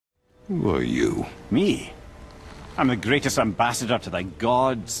Who are you? Me? I'm the greatest ambassador to the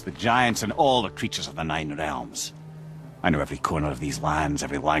gods, the giants, and all the creatures of the Nine Realms. I know every corner of these lands,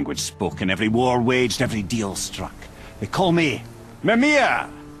 every language spoken, every war waged, every deal struck. They call me Mimir,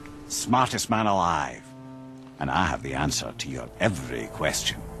 smartest man alive. And I have the answer to your every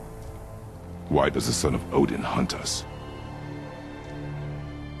question. Why does the son of Odin hunt us?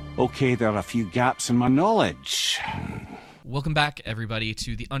 Okay, there are a few gaps in my knowledge. Welcome back, everybody,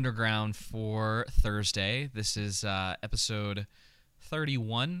 to the Underground for Thursday. This is episode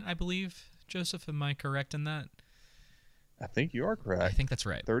 31, I believe. Joseph, am I correct in that? I think you are correct. I think that's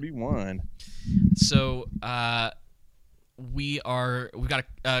right. 31. So we've got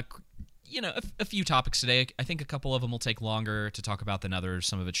a few topics today. I think a couple of them will take longer to talk about than others.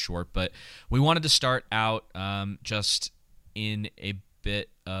 Some of it's short, but we wanted to start out just in a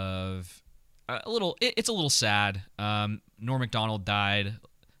bit of it's a little sad. Norm Macdonald died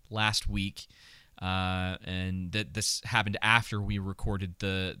last week, and this happened after we recorded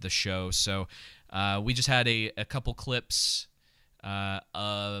the show. So we just had a couple clips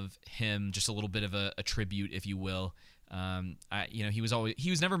of him, just a little bit of a tribute, if you will. He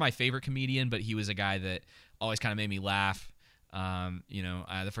was never my favorite comedian, but he was a guy that always kind of made me laugh.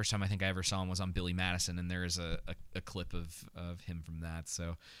 The first time I think I ever saw him was on Billy Madison, and there is a clip of him from that.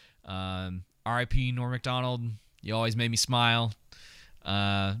 So, R.I.P. Norm Macdonald. You always made me smile.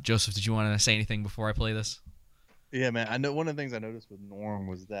 Joseph, did you want to say anything before I play this? Yeah, man. I know one of the things I noticed with Norm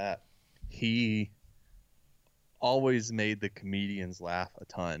was that he always made the comedians laugh a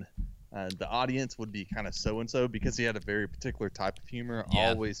ton. The audience would be kind of so-and-so because he had a very particular type of humor. Yeah.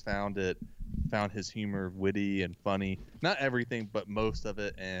 Always found his humor witty and funny. Not everything, but most of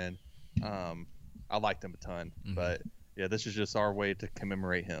it. And I liked him a ton. Mm-hmm. But yeah, this is just our way to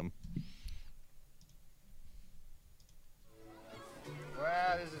commemorate him.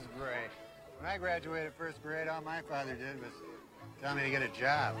 Well, this is great. When I graduated first grade, all my father did was tell me to get a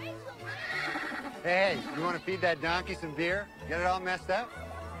job. Hey, you want to feed that donkey some beer? Get it all messed up?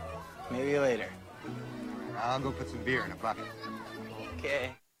 Maybe later. I'll go put some beer in a bucket.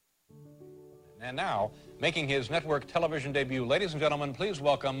 Okay. And now, making his network television debut, ladies and gentlemen, please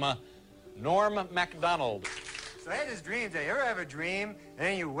welcome Norm Macdonald. So I had this dream day. You ever have a dream, and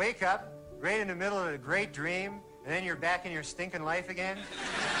then you wake up right in the middle of a great dream, and then you're back in your stinking life again?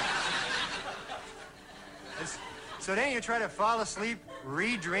 So then you try to fall asleep,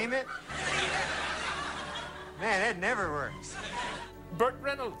 re-dream it? Man, that never works. Burt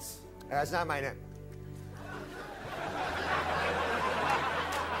Reynolds. That's not my name.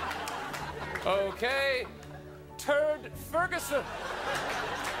 Okay. Turd Ferguson.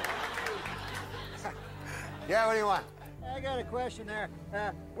 Yeah, what do you want? I got a question there.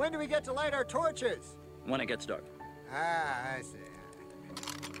 When do we get to light our torches? When it gets dark. Ah, I see.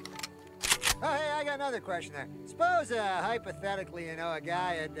 Oh, hey, I got another question there. Suppose, hypothetically, a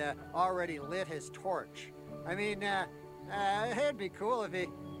guy had already lit his torch. I mean, it'd be cool if he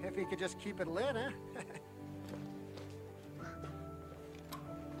could just keep it lit, huh?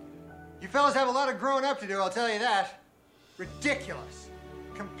 You fellas have a lot of growing up to do, I'll tell you that. Ridiculous.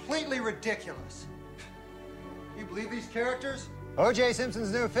 Completely ridiculous. You believe these characters? O.J.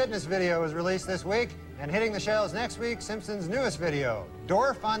 Simpson's new fitness video was released this week, and hitting the shelves next week, Simpson's newest video,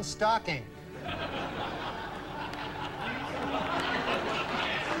 Dwarf on Stalking.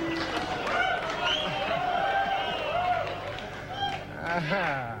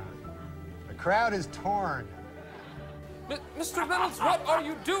 The crowd is torn. Mr. Reynolds, what are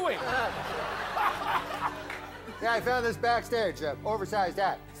you doing? Yeah, I found this backstage. Oversized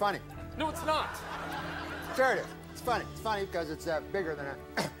hat. It's funny. No, it's not. Sure it is. It's funny. It's funny because it's bigger than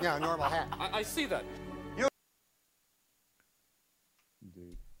a normal hat. I see that.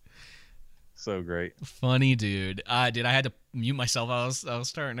 Dude. So great. Funny dude. I had to mute myself. I was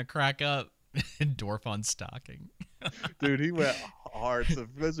starting to crack up. Dwarf on Stocking. Dude, he went hard. So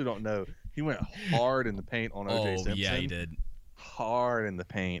for those who don't know, he went hard in the paint on O.J. Simpson. Yeah, he did. Hard in the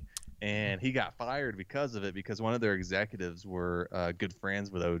paint. And he got fired because of it, because one of their executives were good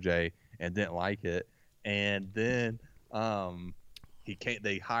friends with O.J. and didn't like it. And then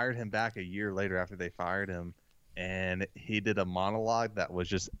they hired him back a year later after they fired him. And he did a monologue that was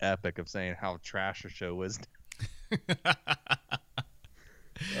just epic of saying how trash the show was.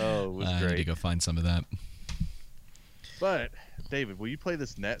 Oh, it was great. I need to go find some of that. But David, will you play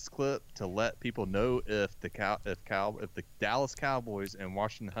this next clip to let people know if the Dallas Cowboys and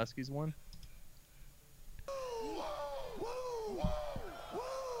Washington Huskies won?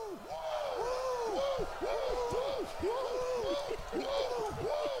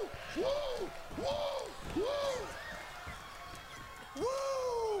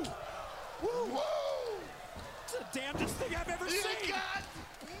 damnedest thing I've ever seen.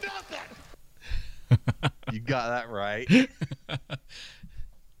 You got that right.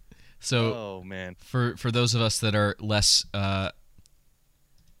 So, oh man, for those of us that are less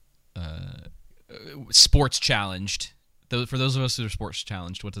sports challenged, for those of us that are sports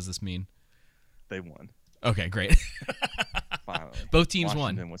challenged, what does this mean? they won. Okay, great. Finally, Both teams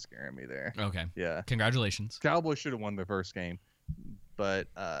Washington won. was scaring me there. Okay. Yeah, Congratulations. Cowboys should have won the first game, but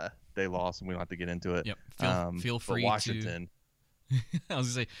they lost, and we don't have to get into it. Yep. Feel but free Washington. I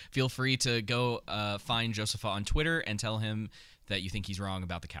was gonna say, feel free to go find Joseph on Twitter and tell him that you think he's wrong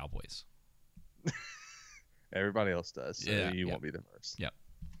about the Cowboys. Everybody else does, so Yeah, you yep. won't be the first. Yep.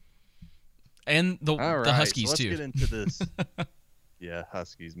 And the Huskies so let's too. Get into this. Yeah,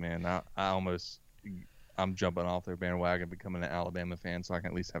 Huskies, man. I'm jumping off their bandwagon, becoming an Alabama fan, so I can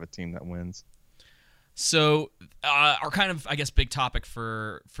at least have a team that wins. So our kind of, I guess, big topic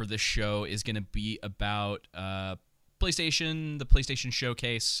for this show is going to be about PlayStation, the PlayStation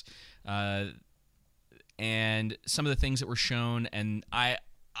Showcase, and some of the things that were shown. And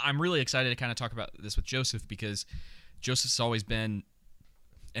I'm really excited to kind of talk about this with Joseph because Joseph's always been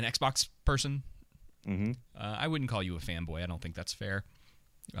an Xbox person. Mm-hmm. I wouldn't call you a fanboy. I don't think that's fair.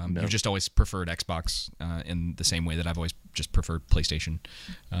 No. You've just always preferred Xbox in the same way that I've always just preferred PlayStation.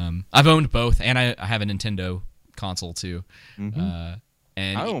 I've owned both, and I have a Nintendo console too. Mm-hmm.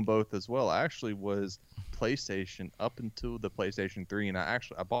 And I own both as well. I actually was PlayStation up until the PlayStation 3, and I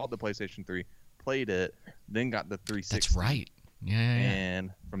bought the PlayStation 3, played it, then got the 360. That's right. Yeah.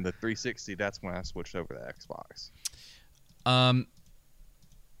 And from the 360, that's when I switched over to Xbox.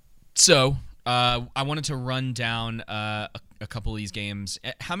 So I wanted to run down a couple of these games.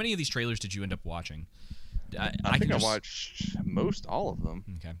 How many of these trailers did you end up watching? I think I watched all of them.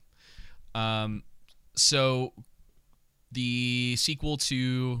 Okay. So the sequel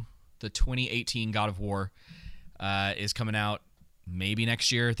to the 2018 God of War is coming out maybe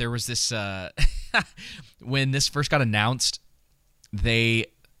next year. There was this when this first got announced, they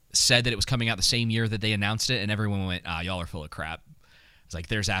said that it was coming out the same year that they announced it, and everyone went, y'all are full of crap. It's like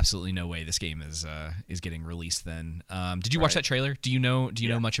there's absolutely no way this game is getting released then. Did you watch that trailer? Do you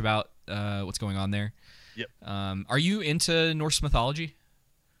know much about what's going on there? Yep. Are you into Norse mythology?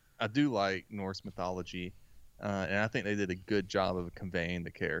 I do like Norse mythology, and I think they did a good job of conveying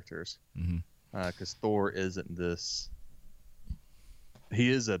the characters. Because Thor isn't this. He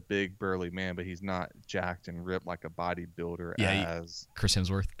is a big burly man, but he's not jacked and ripped like a bodybuilder as Chris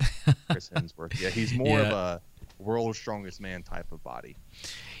Hemsworth. Chris Hemsworth. Yeah, he's more of a world's strongest man type of body.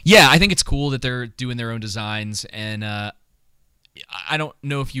 Yeah, I think it's cool that they're doing their own designs, and I don't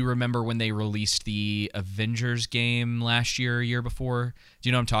know if you remember when they released the Avengers game last year, year before. Do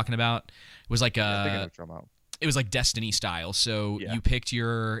you know what I'm talking about? It was like I think I know what you're talking about. It was like Destiny style. So you picked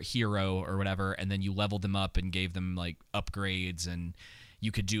your hero or whatever, and then you leveled them up and gave them like upgrades, and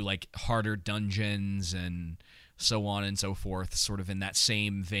you could do like harder dungeons and so on and so forth, sort of in that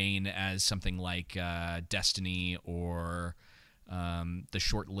same vein as something like Destiny or the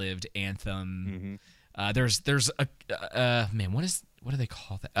short-lived Anthem. There's a man, what do they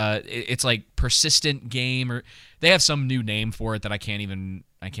call that? It's like persistent game, or they have some new name for it that I can't even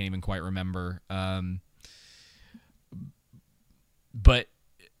quite remember. But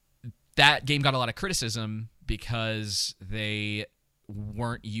that game got a lot of criticism because they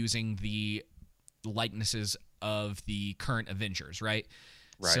weren't using the likenesses of the current Avengers, right?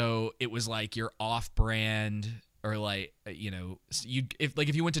 So it was like your off-brand, or like, you know,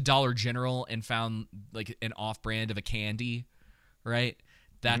 if you went to Dollar General and found like an off-brand of a candy, right?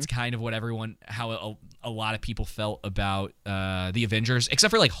 That's kind of what how a lot of people felt about the Avengers,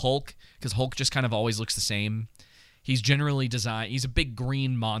 except for like Hulk, because Hulk just kind of always looks the same. He's generally designed. He's a big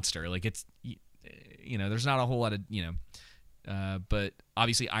green monster. Like it's, you know, there's not a whole lot of, you know, but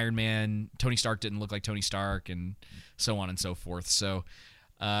obviously Iron Man, Tony Stark didn't look like Tony Stark, and so on and so forth. So,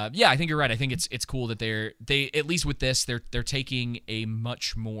 yeah, I think you're right. I think it's cool that they at least with this they're taking a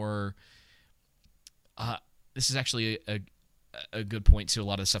much more. This is actually a good point to a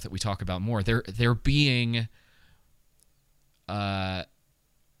lot of the stuff that we talk about more. They're being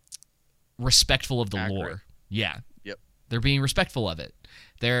respectful of the lore. Yeah. Yep. They're being respectful of it.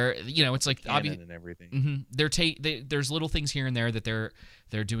 They're, you know, it's like Canon and everything. There's little things here and there that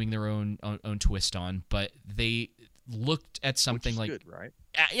they're doing their own twist on, but they looked at something Which is like good, right?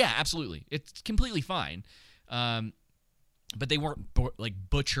 Yeah, absolutely. It's completely fine. But they weren't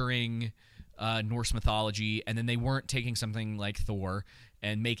butchering Norse mythology, and then they weren't taking something like Thor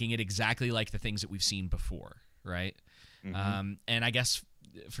and making it exactly like the things that we've seen before, right? And I guess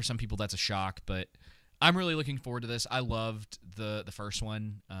for some people that's a shock, but I'm really looking forward to this. I loved the first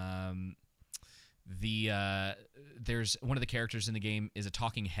one. there's one of the characters in the game is a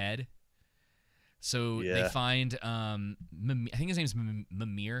talking head. So they find I think his name's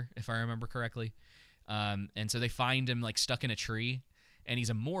Mimir, if I remember correctly. And so they find him like stuck in a tree, and he's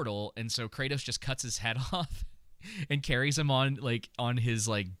immortal. And so Kratos just cuts his head off and carries him on his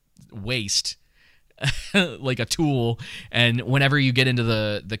like waist like a tool. And whenever you get into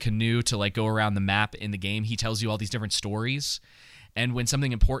the canoe to like go around the map in the game, he tells you all these different stories. And when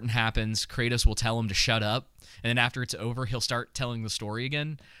something important happens, Kratos will tell him to shut up. And then after it's over, he'll start telling the story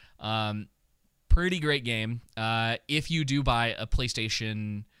again. Pretty great game. If you do buy a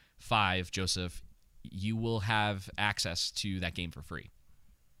PlayStation 5, Joseph, you will have access to that game for free.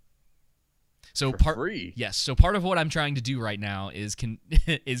 So free? Yes. So part of what I'm trying to do right now is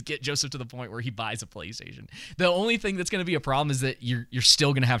get Joseph to the point where he buys a PlayStation. The only thing that's going to be a problem is that you're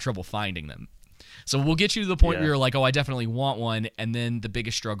still going to have trouble finding them. So we'll get you to the point where you're like, oh, I definitely want one, and then the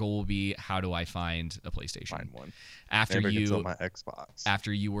biggest struggle will be, how do I find a PlayStation? Find one. After Maybe I you can sell my Xbox.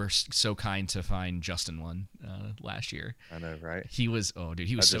 After you were so kind to find Justin one last year. I know, right? He was so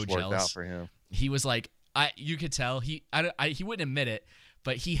jealous. Worked out for him. He was like, you could tell he wouldn't admit it,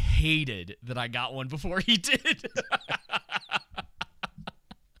 but he hated that I got one before he did.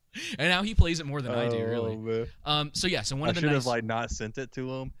 And now he plays it more than I do, really. Man. So one of the I should have not sent it to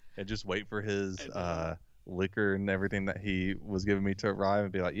him and just wait for his liquor and everything that he was giving me to arrive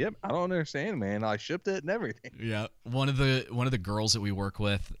and be like, "Yep, I don't understand, man. I shipped it and everything." Yeah, one of the girls that we work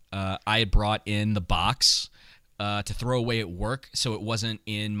with, I had brought in the box to throw away at work, so it wasn't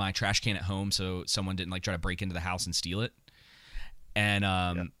in my trash can at home, so someone didn't like try to break into the house and steal it. And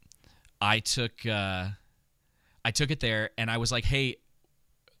I took it there, and I was like, "Hey,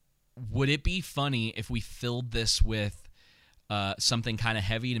 would it be funny if we filled this with something kind of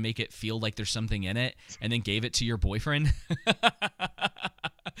heavy to make it feel like there's something in it, and then gave it to your boyfriend?"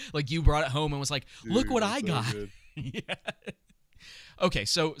 Like you brought it home and was like, "Look what I got." Yeah. Okay,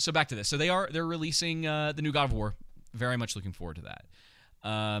 so back to this. So they're releasing the new God of War. Very much looking forward to that.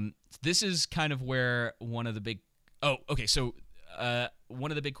 This is kind of where one of the big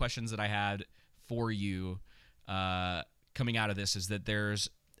one of the big questions that I had for you coming out of this is that there's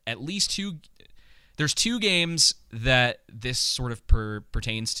at least two games that this sort of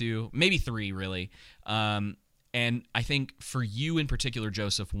pertains to, maybe three really. And I think for you in particular,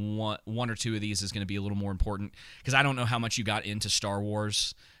 Joseph, one or two of these is going to be a little more important, because I don't know how much you got into Star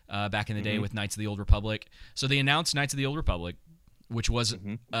Wars back in the day with Knights of the Old Republic. So they announced Knights of the Old Republic, which was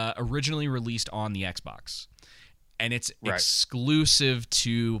originally released on the Xbox. And it's exclusive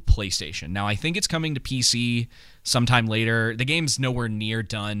to PlayStation. Now, I think it's coming to PC sometime later. The game's nowhere near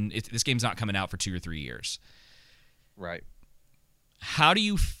done. This game's not coming out for 2 or 3 years. Right. How do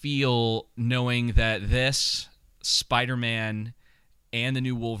you feel knowing that this, Spider-Man, and the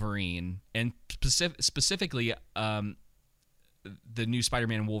new Wolverine, and specifically the new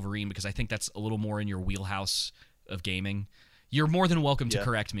Spider-Man and Wolverine, because I think that's a little more in your wheelhouse of gaming. You're more than welcome to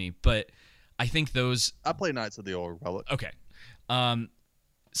correct me, but I think those... I play Knights of the Old Republic. Okay.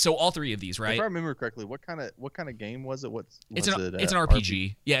 So all three of these, right? If I remember correctly, what kind of game was it? It's an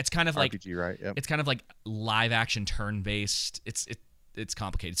RPG. Yeah, it's kind of like RPG, right? Yep. It's kind of like live action turn based. It's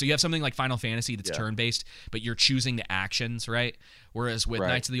complicated. So you have something like Final Fantasy that's turn based, but you're choosing the actions, right? Whereas with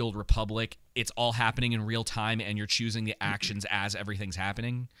Knights of the Old Republic, it's all happening in real time, and you're choosing the actions as everything's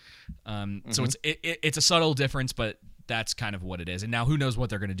happening. So it's a subtle difference, but that's kind of what it is. And now who knows what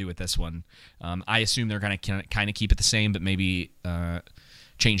they're going to do with this one. I assume they're going to kind of keep it the same, but maybe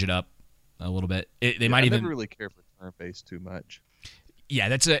change it up a little bit. They might even... I never really care for turn-based too much. Yeah,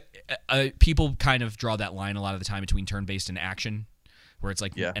 that's people kind of draw that line a lot of the time between turn-based and action, where it's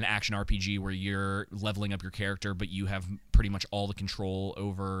like an action RPG where you're leveling up your character, but you have pretty much all the control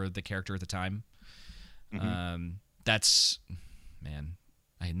over the character at the time. That's... Man,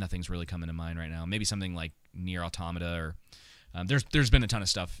 nothing's really coming to mind right now. Maybe something like Nier Automata, or there's been a ton of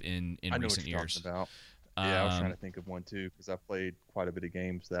stuff in recent years. About. Yeah, I was trying to think of one too, because I played quite a bit of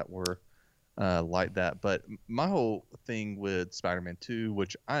games that were like that. But my whole thing with Spider-Man 2,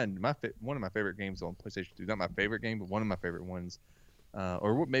 which one of my favorite games on PlayStation 2, not my favorite game, but one of my favorite ones,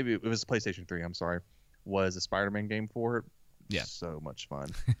 or maybe it was PlayStation 3. I'm sorry, was a Spider-Man game for it. Yeah, so much fun,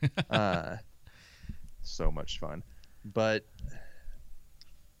 so much fun, but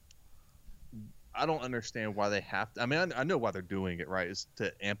I don't understand why they have to. I mean, I know why they're doing it, right? Is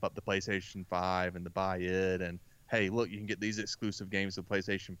to amp up the PlayStation 5 and to buy it. And, hey, look, you can get these exclusive games to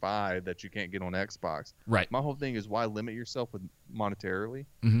PlayStation 5 that you can't get on Xbox. Right. My whole thing is, why limit yourself with monetarily,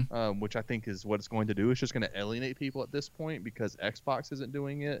 which I think is what it's going to do. It's just going to alienate people at this point because Xbox isn't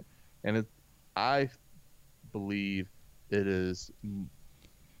doing it. And I believe it is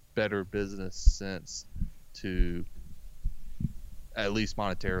better business sense to, at least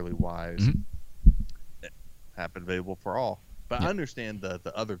monetarily wise, have it available for all. But I understand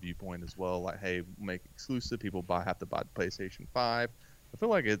the other viewpoint as well. Like, hey, make exclusive. People have to buy the PlayStation 5. I feel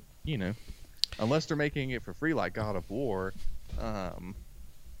like it, unless they're making it for free like God of War,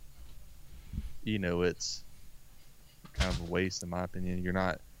 it's kind of a waste in my opinion. You're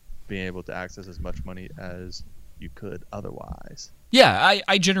not being able to access as much money as you could otherwise. Yeah,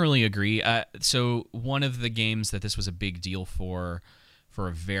 I generally agree. So one of the games that this was a big deal for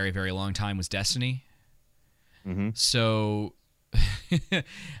a very, very long time was Destiny. So,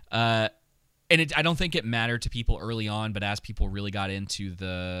 I don't think it mattered to people early on, but as people really got into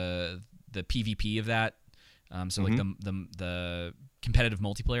the PvP of that, like the competitive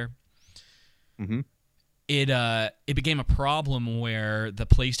multiplayer, it became a problem where the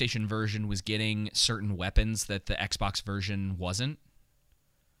PlayStation version was getting certain weapons that the Xbox version wasn't.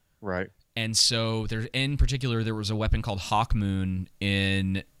 Right. And so in particular, there was a weapon called Hawkmoon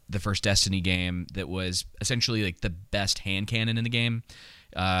in the first Destiny game that was essentially like the best hand cannon in the game.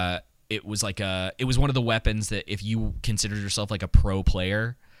 It was one of the weapons that if you considered yourself like a pro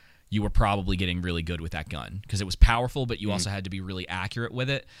player, you were probably getting really good with that gun because it was powerful, but you also had to be really accurate with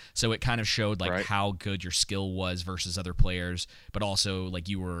it. So it kind of showed like how good your skill was versus other players, but also like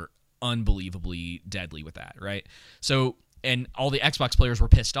you were unbelievably deadly with that, right? So, and all the Xbox players were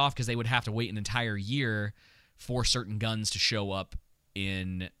pissed off because they would have to wait an entire year for certain guns to show up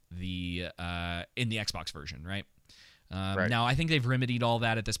in the Xbox version, right? Now, I think they've remedied all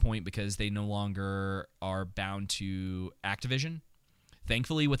that at this point because they no longer are bound to Activision.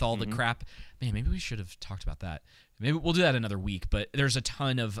 Thankfully, with all the crap, man, maybe we should have talked about that. Maybe we'll do that another week. But there's a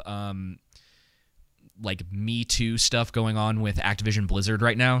ton of like Me Too stuff going on with Activision Blizzard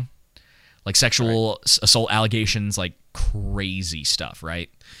right now, like sexual assault allegations, like crazy stuff, right?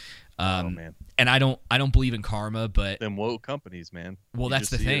 Oh man! And I don't believe in karma, but them woke companies, man. Well, that's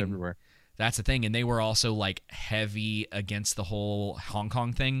the thing. Everywhere. That's the thing, and they were also like heavy against the whole Hong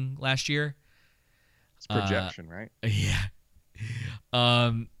Kong thing last year. It's projection, right? Yeah.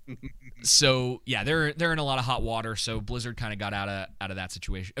 So yeah, they're in a lot of hot water. So Blizzard kind of got out of that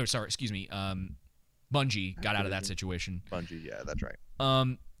situation. Oh, sorry, excuse me. Bungie got out of that situation. Bungie, yeah, that's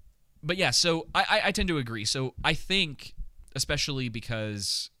right. But yeah, so I tend to agree. So I think, especially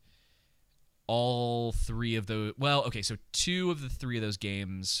because all three of those, well, okay, so two of the three of those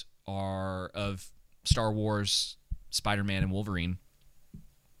games are of Star Wars, Spider-Man, and Wolverine.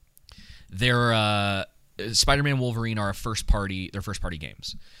 They're Spider-Man and Wolverine are their first party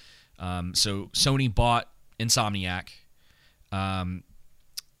games. So Sony bought Insomniac, and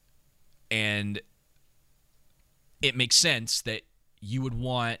it makes sense that you would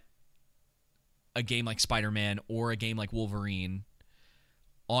want a game like Spider-Man or a game like Wolverine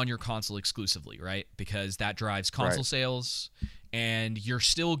on your console exclusively, right? Because that drives console sales, and you're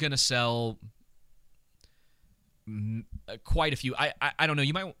still going to sell quite a few. I don't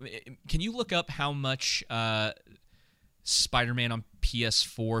know. Can you look up how much Spider-Man on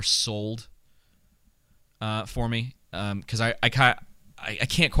PS4 sold for me? Because I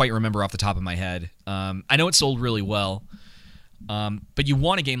can't quite remember off the top of my head. I know it sold really well, but you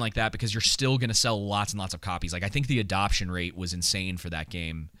want a game like that because you're still going to sell lots and lots of copies. Like I think the adoption rate was insane for that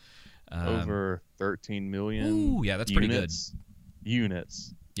game. Over 13 million. Ooh, yeah, that's pretty good.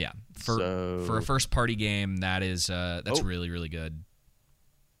 Units. Yeah, for a first party game, that's really, really good.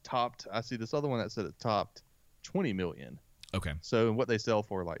 Topped. I see this other one that said it topped 20 million. Okay. So what they sell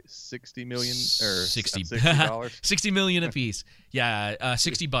for like 60 million or $60 $60 million a piece. Yeah,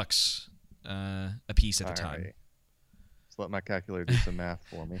 $60 a piece at the time. Right. Let's let my calculator do some math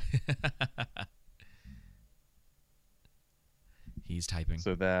for me. He's typing.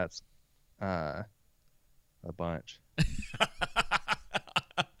 So that's a bunch.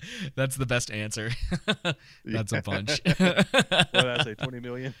 That's the best answer. That's a bunch. What did I say? 20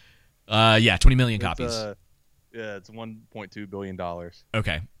 million? Yeah, 20 million copies. Yeah, it's $1.2 billion.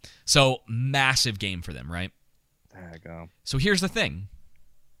 Okay. So massive game for them, right? There you go. So here's the thing.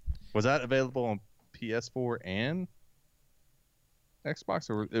 Was that available on PS4 and Xbox,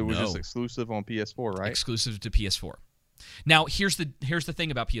 or it was just exclusive on PS4, right? Exclusive to PS4. Now, here's the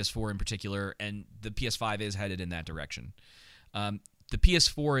thing about PS4 in particular, and the PS5 is headed in that direction. The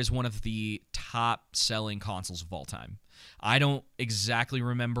PS4 is one of the top-selling consoles of all time. I don't exactly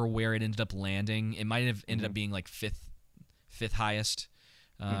remember where it ended up landing. It might have ended up being like fifth highest,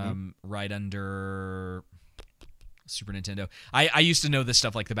 right under Super Nintendo. I used to know this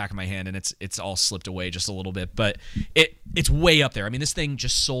stuff like the back of my hand, and it's all slipped away just a little bit, but it's way up there. I mean, this thing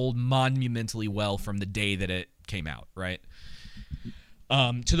just sold monumentally well from the day that it came out, right?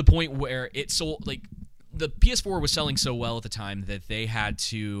 to the point where it sold, like, the PS4 was selling so well at the time that they had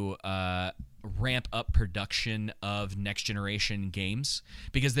to ramp up production of next generation games,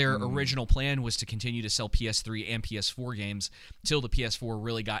 because their original plan was to continue to sell PS3 and PS4 games till the PS4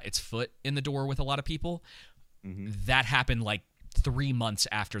 really got its foot in the door with a lot of people. That happened like 3 months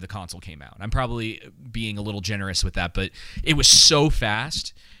after the console came out. I'm probably being a little generous with that, but it was so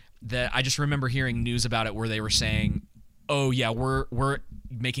fast that I just remember hearing news about it where they were saying, oh yeah, we're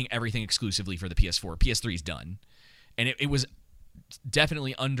making everything exclusively for the PS4. PS3 is done. And it was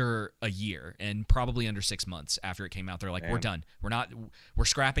definitely under a year and probably under 6 months after it came out. They're like, we're done. We're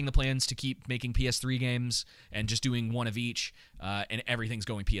scrapping the plans to keep making PS3 games and just doing one of each, and everything's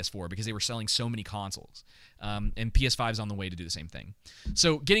going PS4 because they were selling so many consoles. And PS5 is on the way to do the same thing.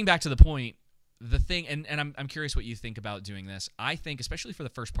 So getting back to the point, the thing, and I'm curious what you think about doing this. I think, especially for the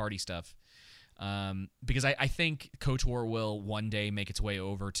first party stuff, because I think KOTOR will one day make its way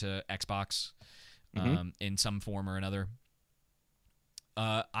over to Xbox in some form or another.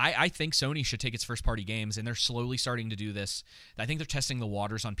 I think Sony should take its first-party games, and they're slowly starting to do this. I think they're testing the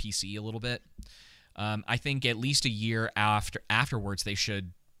waters on PC a little bit. I think at least a year afterwards, they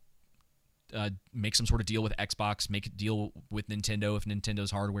should make some sort of deal with Xbox, make a deal with Nintendo if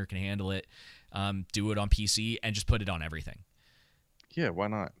Nintendo's hardware can handle it, do it on PC, and just put it on everything. Yeah, why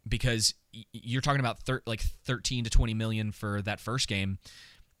not? Because you're talking about 13 to 20 million for that first game.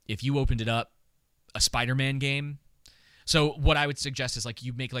 If you opened it up, a Spider-Man game. So what I would suggest is like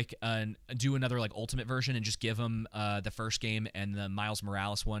you make like do another like Ultimate version and just give them the first game and the Miles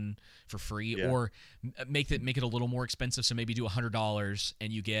Morales one for free, or make it a little more expensive. So maybe do $100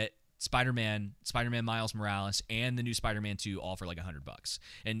 and you get Spider-Man Miles Morales, and the new Spider-Man 2 all for like $100,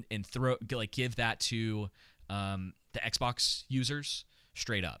 and give that to the Xbox users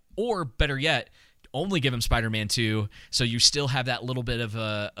straight up, or better yet, only give them Spider-Man 2, so you still have that little bit of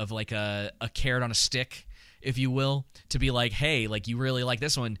a carrot on a stick, if you will, to be like, hey, like you really like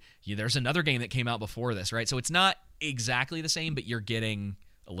this one. There's another game that came out before this, right? So it's not exactly the same, but you're getting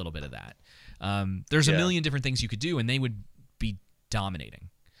a little bit of that. There's a million different things you could do, and they would be dominating.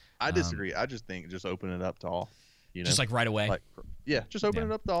 I disagree. I just think just open it up to all. Just like right away. Just open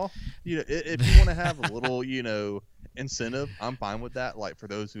it up to all. If you want to have a little, incentive, I'm fine with that. Like for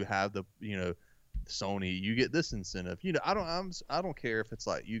those who have the, Sony, you get this incentive. I don't care if it's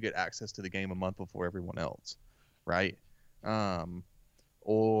like you get access to the game a month before everyone else, right?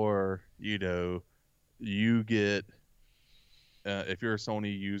 Or you get if you're a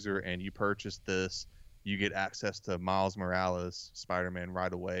Sony user and you purchase this, you get access to Miles Morales Spider-Man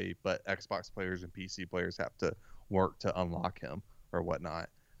right away, but Xbox players and PC players have to work to unlock him or whatnot.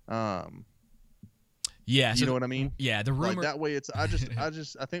 Yeah, you know what I mean? Yeah, the rumor like that way. It's I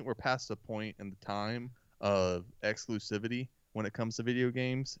think we're past the point in the time of exclusivity when it comes to video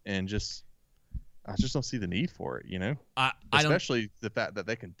games, and I just don't see the need for it. Especially the fact that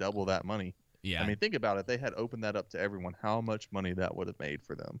they can double that money. Yeah, I mean, think about it. They had opened that up to everyone. How much money that would have made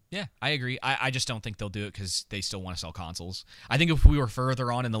for them? Yeah, I agree. I just don't think they'll do it because they still want to sell consoles. I think if we were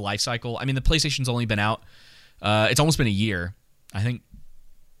further on in the life cycle, I mean, the PlayStation's only been out. It's almost been a year. I think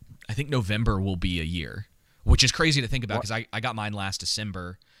November will be a year, which is crazy to think about because I got mine last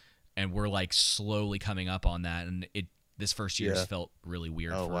December, and we're like slowly coming up on that, and this first year has felt really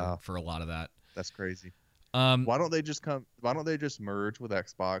weird for a lot of that. That's crazy. Why don't they just merge with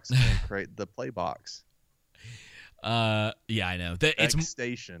Xbox and create the Playbox? Yeah, I know. It's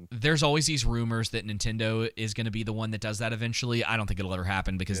Station. There's always these rumors that Nintendo is going to be the one that does that eventually. I don't think it'll ever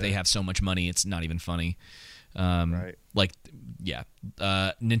happen because they have so much money. It's not even funny. Right. Like, yeah.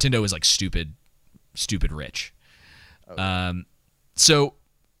 Nintendo is like stupid rich. Okay. So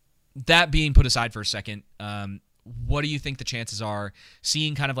that being put aside for a second, what do you think the chances are,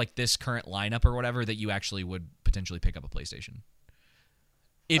 seeing kind of like this current lineup or whatever, that you actually would potentially pick up a PlayStation?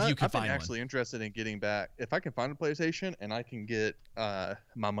 If you could find one. I'm actually interested in getting back. If I can find a PlayStation and I can get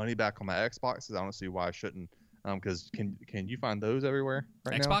my money back on my Xbox, I don't see why I shouldn't. Because can you find those everywhere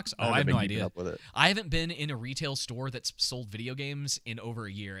right Xbox? now? Oh, I have no idea. I haven't been in a retail store that's sold video games in over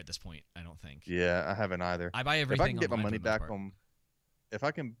a year at this point, I don't think. Yeah, I haven't either. I buy everything. If I can get my money back on, if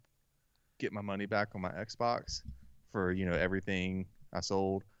I can get my money back on my Xbox for everything I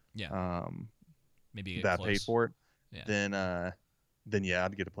sold, maybe that I paid for it, then yeah,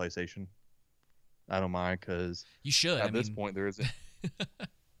 I'd get a PlayStation. I don't mind because you should. At this point, there isn't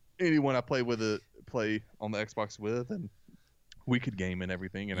anyone I play on the Xbox with, and we could game and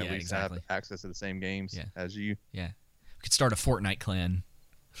everything, and at least have access to the same games as you. Yeah, we could start a Fortnite clan.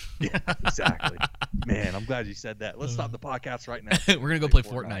 Yeah, exactly. Man, I'm glad you said that. Let's stop the podcast right now. We're gonna go play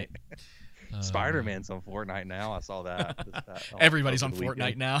Fortnite. Spider-Man's on Fortnite now. I saw that. Everybody's on over the Fortnite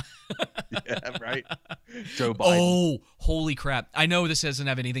weekend. now. Yeah, right. Joe Biden. Oh, holy crap. I know this doesn't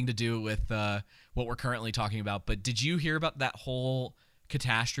have anything to do with what we're currently talking about, but did you hear about that whole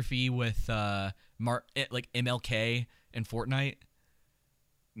catastrophe with MLK and Fortnite?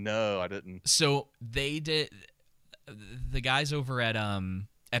 No, I didn't. So they did. The guys over at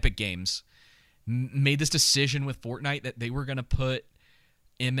Epic Games made this decision with Fortnite that they were going to put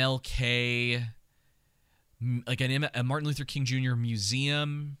MLK, like a Martin Luther King Jr.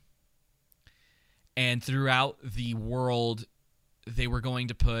 museum, and throughout the world, they were going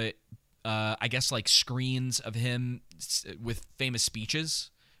to put, I guess, like screens of him with famous speeches,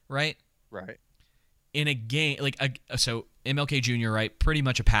 right? Right. In a game, so MLK Jr., right, pretty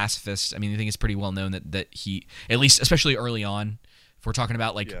much a pacifist. I mean, I think it's pretty well known that he, at least, especially early on, if we're talking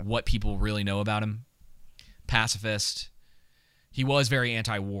about what people really know about him, pacifist. He was very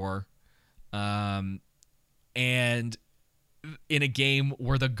anti-war, and in a game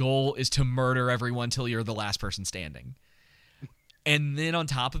where the goal is to murder everyone till you're the last person standing. And then on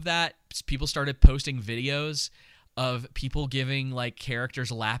top of that, people started posting videos of people giving like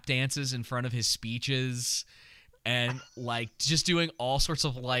characters lap dances in front of his speeches and like just doing all sorts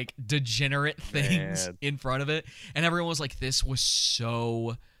of like degenerate things in front of it. And everyone was like, this was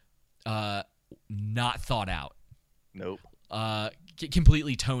so not thought out. Nope.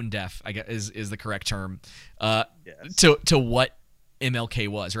 Completely tone deaf, I guess is the correct term. Yes. To what MLK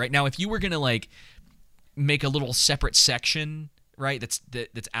was, right? Now, if you were gonna like make a little separate section, right, that's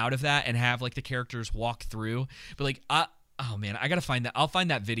out of that and have like the characters walk through, but like oh man, I gotta find that. I'll find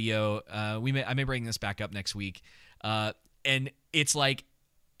that video. I may bring this back up next week. And it's like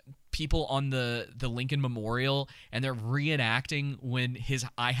people on the Lincoln Memorial, and they're reenacting when his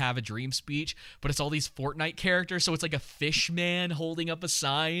 "I Have a Dream" speech, but it's all these Fortnite characters. So it's like a fish man holding up a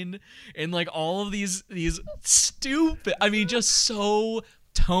sign, and like all of these stupid. I mean, just so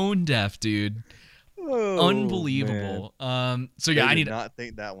tone deaf, dude. Oh, unbelievable. So yeah, I need did not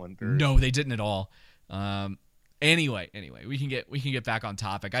think that one through. No, they didn't at all. Anyway, we can get back on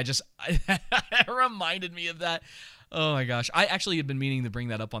topic. It reminded me of that. Oh my gosh, I actually had been meaning to bring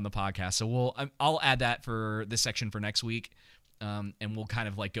that up on the podcast, so I'll add that for this section for next week, and we'll kind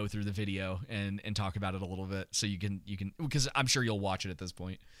of like go through the video and talk about it a little bit, so you can because I'm sure you'll watch it at this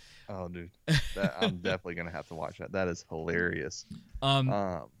point. Oh, dude, I'm definitely gonna have to watch that. That is hilarious.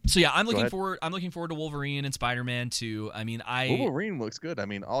 So yeah, I'm looking forward to Wolverine and Spider-Man 2. I mean, Wolverine looks good. I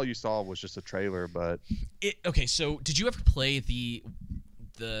mean, all you saw was just a trailer, but okay. So did you ever play the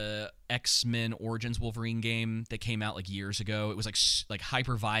X-Men Origins Wolverine game that came out like years ago? It was like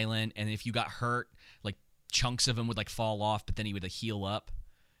hyper violent, and if you got hurt, like chunks of him would like fall off, but then he would like heal up.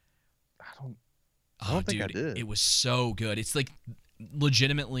 I don't think dude, I did. It was so good. It's like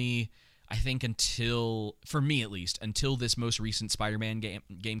legitimately, I think for me at least, until this most recent Spider-Man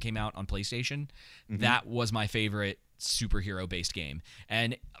game came out on PlayStation, that was my favorite superhero-based game.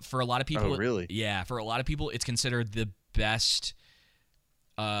 And for a lot of people, really? Yeah, for a lot of people, it's considered the best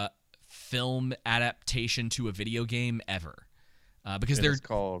film adaptation to a video game ever. Because they're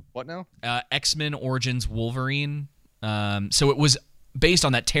called what now? X-Men Origins Wolverine. So it was based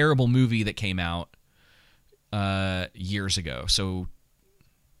on that terrible movie that came out years ago. So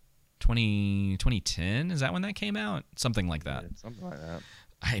 2010, is that when that came out? Something like that. Yeah, something like that.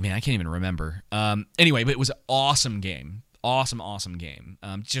 I mean, I can't even remember. Anyway, but it was an awesome game. Awesome game.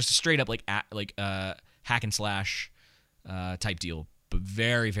 Just a straight up like hack and slash type deal, but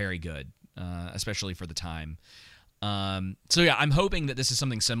very, very good, especially for the time. So yeah, I'm hoping that this is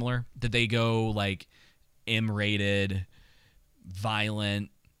something similar, that they go like M-rated,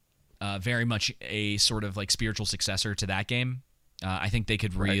 violent, very much a sort of like spiritual successor to that game. I think they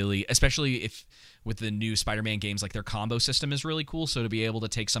could really, especially if with the new Spider-Man games, like their combo system is really cool. So to be able to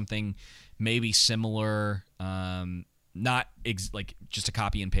take something maybe similar, not like just a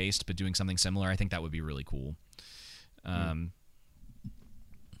copy and paste, but doing something similar, I think that would be really cool. I'm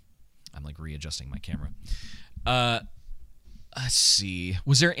like readjusting my camera. Let's see.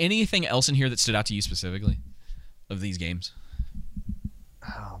 Was there anything else in here that stood out to you specifically of these games?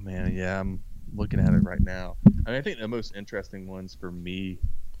 Oh man, yeah, I'm looking at it right now. I mean, I think the most interesting ones for me,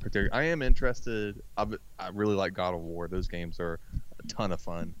 particularly, I am interested. I really like God of War. Those games are a ton of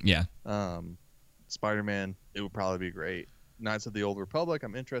fun. Yeah. Spider-Man, it would probably be great. Knights of the Old Republic,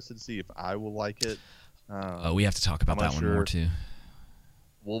 I'm interested to see if I will like it. We have to talk about that one more too.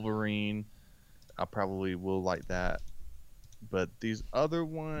 Wolverine, I probably will like that. But these other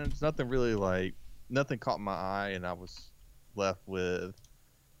ones, nothing caught my eye, and I was left with,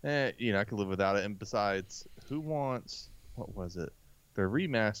 I could live without it. And besides, what was it? they're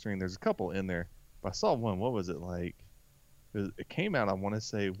remastering. There's a couple in there, but I saw one. What was it like? It came out, I want to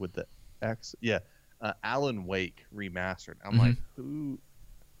say, with the Alan Wake remastered. I'm like, who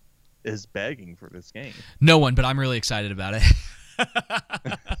is begging for this game? No one, but I'm really excited about it.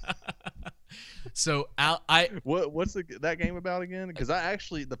 So what's that game about again? Because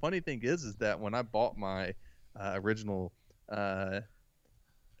the funny thing is that when I bought my original the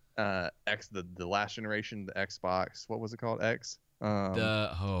last generation, the Xbox, what was it called? X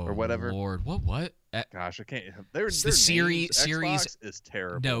or whatever. Lord, what? Gosh, I can't. The series Xbox is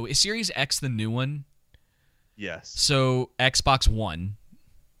terrible. No, is Series X the new one? Yes. So Xbox One.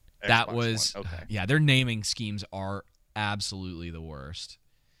 That was One. Okay. Yeah. Their naming schemes are absolutely the worst.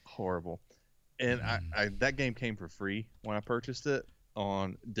 Horrible. And I that game came for free when I purchased it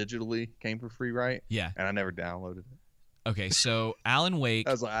on digitally. Came for free, right? Yeah. And I never downloaded it. Okay, so Alan Wake.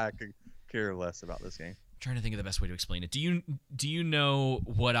 I was like, I could care less about this game. I'm trying to think of the best way to explain it. Do you know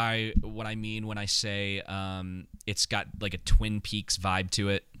what I mean when I say it's got like a Twin Peaks vibe to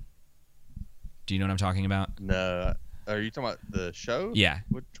it? Do you know what I'm talking about? No. Are you talking about the show? Yeah.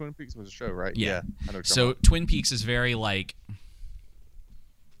 What Twin Peaks was a show, right? Yeah. I know So Twin Peaks is very like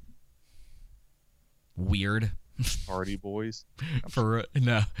weird. Party boys. For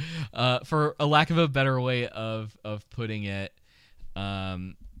a lack of a better way of putting it.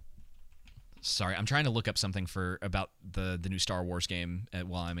 Sorry, I'm trying to look up something about the new Star Wars game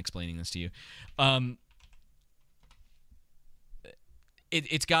while I'm explaining this to you.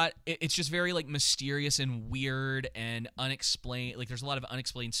 It's just very like mysterious and weird and unexplained. Like there's a lot of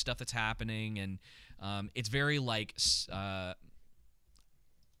unexplained stuff that's happening, and it's very like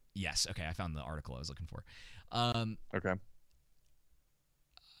yes, okay, I found the article I was looking for. Okay.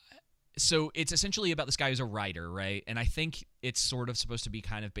 So it's essentially about this guy who's a writer, right? And I think it's sort of supposed to be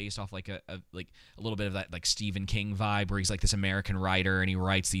kind of based off like a little bit of that like Stephen King vibe, where he's like this American writer and he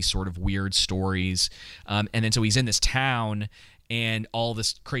writes these sort of weird stories. And then so he's in this town, and all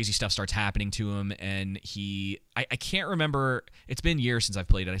this crazy stuff starts happening to him, and I can't remember. It's been years since I've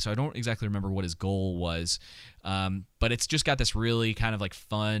played it, so I don't exactly remember what his goal was. But it's just got this really kind of like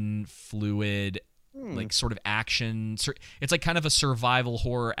fun, fluid, like sort of action. It's like kind of a survival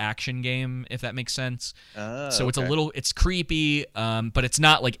horror action game, if that makes sense. So it's it's creepy, but it's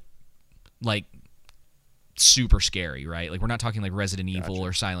not like super scary, right? Like we're not talking like Resident Evil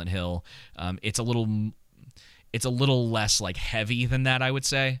or Silent Hill. It's a little less like heavy than that, I would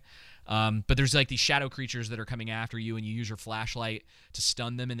say. But there's like these shadow creatures that are coming after you, and you use your flashlight to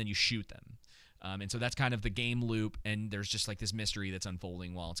stun them, and then you shoot them. And so that's kind of the game loop, and there's just like this mystery that's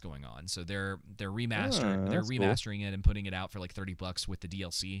unfolding while it's going on. So they're remastering it and putting it out for like $30 with the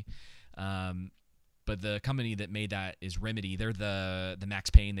DLC. But the company that made that is Remedy. They're the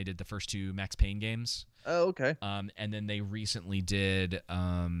Max Payne. They did the first two Max Payne games. Oh, okay. And then they recently did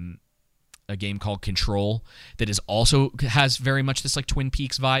a game called Control that is also has very much this like Twin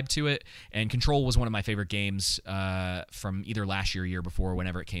Peaks vibe to it. And Control was one of my favorite games from either last year or year before,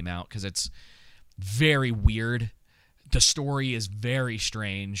 whenever it came out, because it's very weird. The story is very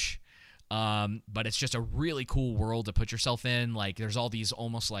strange, but it's just a really cool world to put yourself in. Like there's all these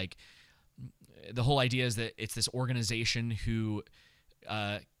almost like the whole idea is that it's this organization who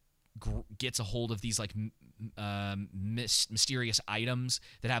gets a hold of these like mysterious items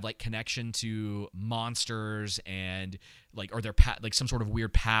that have like connection to monsters and like or their like some sort of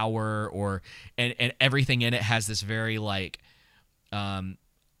weird power or and everything in it has this very like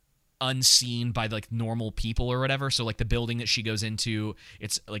unseen by like normal people or whatever. So like the building that she goes into,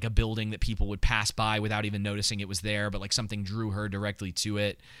 it's like a building that people would pass by without even noticing it was there, but like something drew her directly to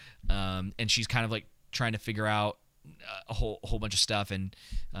it. And she's kind of like trying to figure out a whole bunch of stuff, and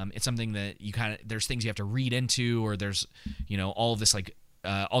it's something that you kind of there's things you have to read into, or there's all of this like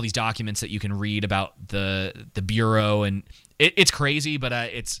all these documents that you can read about the bureau, and it's crazy, but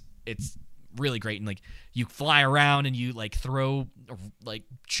it's really great. And like you fly around and you like throw like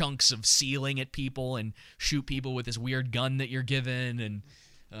chunks of ceiling at people and shoot people with this weird gun that you're given,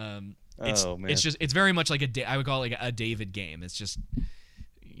 and it's very much like I would call it like a David game. It's just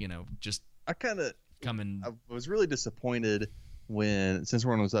I was really disappointed since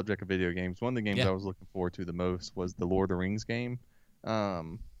we're on the subject of video games, one of the games I was looking forward to the most was the Lord of the Rings game.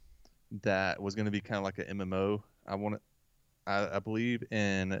 That was going to be kind of like an MMO. I believe,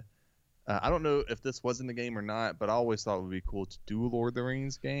 and I don't know if this was in the game or not, but I always thought it would be cool to do a Lord of the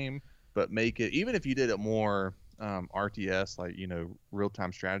Rings game, but make it, even if you did it more RTS, like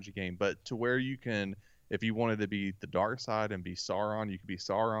real-time strategy game, but to where you can, if you wanted to be the dark side and be Sauron, you could be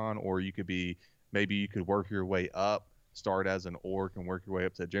Sauron, or you could be. Maybe you could work your way up, start as an orc and work your way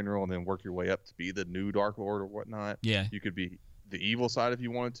up to general, and then work your way up to be the new Dark Lord or whatnot. Yeah. You could be the evil side if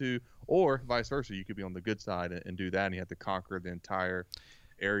you wanted to, or vice versa. You could be on the good side and do that, and you have to conquer the entire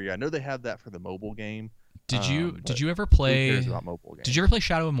area. I know they have that for the mobile game. Did you ever Who play? cares about mobile games? Did you ever play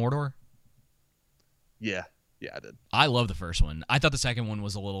Shadow of Mordor? Yeah, I did. I love the first one. I thought the second one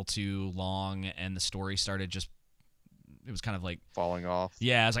was a little too long, and the story started it was kind of like Falling off.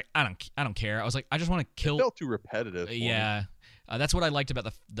 Yeah, I was like, I don't care. I was like, I just want to kill. It felt too repetitive. For Yeah, me. That's what I liked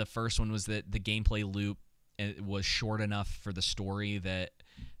about the first one, was that the gameplay loop was short enough for the story that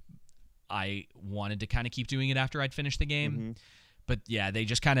I wanted to kind of keep doing it after I'd finished the game. Mm-hmm. But yeah, they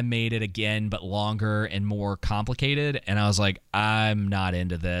just kind of made it again, but longer and more complicated. And I was like, I'm not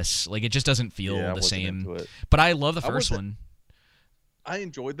into this. Like, it just doesn't feel the same. But I love the first one. I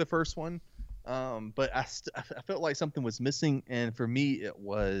enjoyed the first one, but I felt like something was missing. And for me, it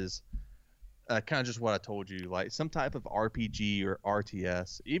was kind of just what I told you, like some type of RPG or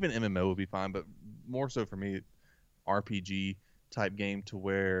RTS. Even MMO would be fine, but more so for me, RPG type game to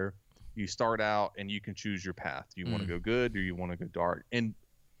where you start out and you can choose your path. You want to go good or you want to go dark. And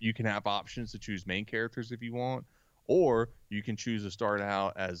you can have options to choose main characters if you want, or you can choose to start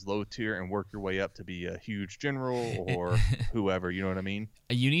out as low tier and work your way up to be a huge general or whoever. You know what I mean?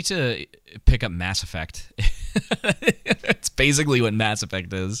 You need to pick up Mass Effect. It's basically what Mass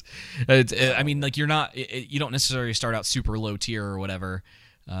Effect is. I mean, like, you don't necessarily start out super low tier or whatever.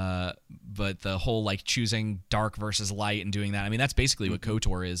 But the whole like choosing dark versus light and doing that, I mean, that's basically what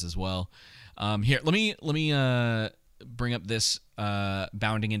KOTOR is as well. Here, let me bring up this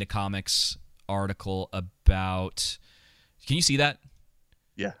Bounding Into Comics article about. Can you see that?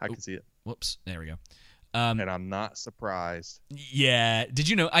 Yeah, I can see it. Whoops, there we go. And I'm not surprised. Yeah. Did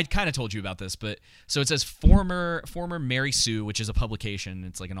you know? I kind of told you about this, but so it says former Mary Sue, which is a publication.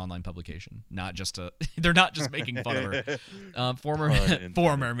 It's like an online publication, not just a. They're not just making fun of her. Former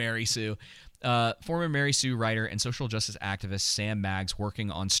Mary Sue, former Mary Sue writer and social justice activist Sam Maggs working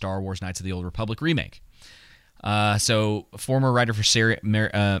on Star Wars: Knights of the Old Republic remake. So former writer for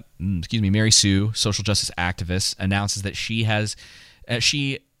Mary Sue, social justice activist, announces that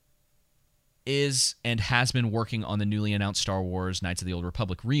she is and has been working on the newly announced Star Wars Knights of the Old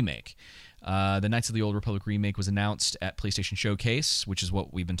Republic remake. The Knights of the Old Republic remake was announced at PlayStation Showcase, which is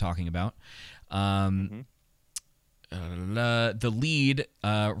what we've been talking about. The lead,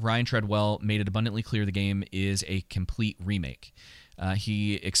 Ryan Treadwell, made it abundantly clear the game is a complete remake.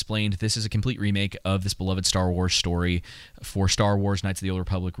 He explained, "This is a complete remake of this beloved Star Wars story. For Star Wars Knights of the Old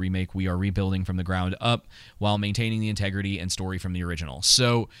Republic remake, we are rebuilding from the ground up while maintaining the integrity and story from the original."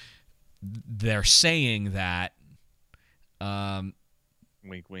 So they're saying that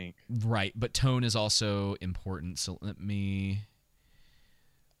wink wink, right, but tone is also important. So let me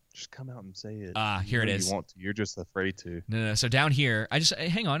just come out and say it. Here it is. You want to. You're just afraid to. No, so down here,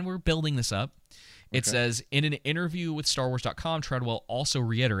 hang on, we're building this up. It says, in an interview with StarWars.com, Treadwell also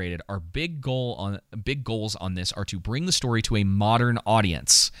reiterated, our big goals on this are to bring the story to a modern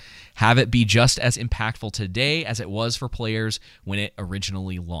audience, have it be just as impactful today as it was for players when it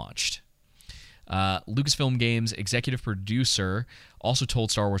originally launched. Lucasfilm Games executive producer also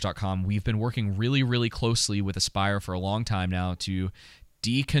told StarWars.com, we've been working really, really closely with Aspire for a long time now to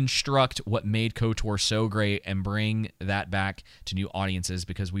deconstruct what made KOTOR so great and bring that back to new audiences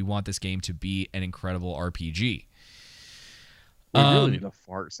because we want this game to be an incredible RPG. We really need a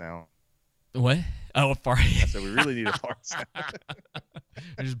fart sound. What? Oh, a fart. I said we really need a fart sound.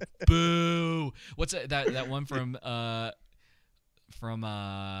 Just boo. What's that one from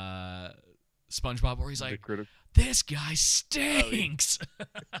SpongeBob where he's like, this guy stinks.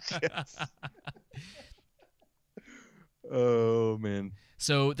 Yes. Oh man.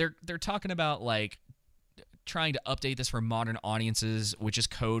 So they're talking about like trying to update this for modern audiences, which is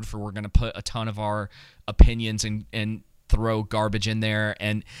code for we're going to put a ton of our opinions and throw garbage in there.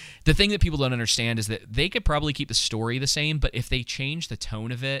 And the thing that people don't understand is that they could probably keep the story the same, but if they change the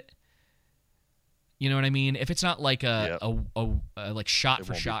tone of it, you know what I mean? If it's not like a like shot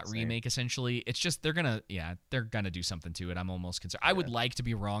for shot remake, essentially, it's just they're gonna do something to it. I'm almost concerned. I would like to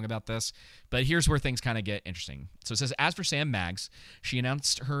be wrong about this, but here's where things kind of get interesting. So it says, as for Sam Maggs, she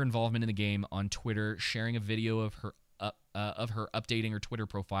announced her involvement in the game on Twitter, sharing a video of her updating her Twitter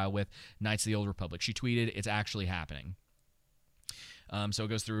profile with Knights of the Old Republic. She tweeted, "It's actually happening." So it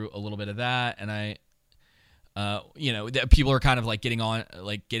goes through a little bit of that, and people are kind of like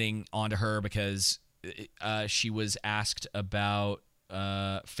getting onto her because she was asked about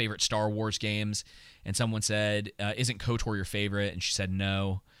favorite Star Wars games, and someone said, "Isn't KOTOR your favorite?" And she said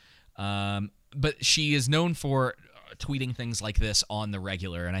no. But she is known for tweeting things like this on the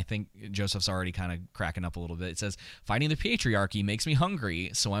regular, and I think Joseph's already kind of cracking up a little bit. It says, "Fighting the patriarchy makes me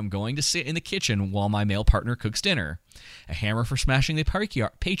hungry, so I'm going to sit in the kitchen while my male partner cooks dinner. A hammer for smashing the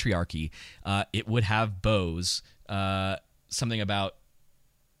patriarchy. It would have bows. Something about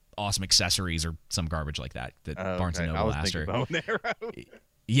awesome accessories or some garbage like that Barnes & Noble asked her." Bow and arrow.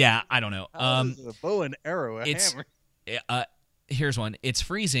 Yeah, I don't know. How is a bow and arrow a hammer? Here's one. "It's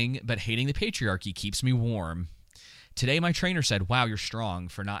freezing, but hating the patriarchy keeps me warm. Today my trainer said, 'Wow, you're strong,'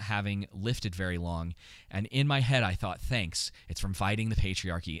 for not having lifted very long. And in my head I thought, thanks. It's from fighting the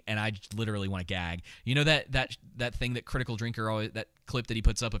patriarchy." And I literally want to gag. You know that thing that Critical Drinker always, that clip that he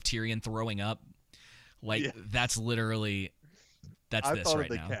puts up of Tyrion throwing up? That's literally this right now. I thought of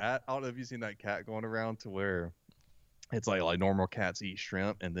the cat. I don't know if you've seen that cat going around to where it's like normal cats eat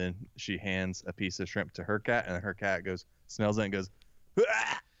shrimp, and then she hands a piece of shrimp to her cat, and her cat smells it and goes,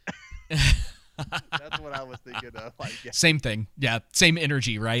 That's what I was thinking of. Same thing. Yeah, same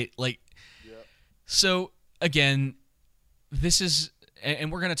energy, right? Yep. So again, this is,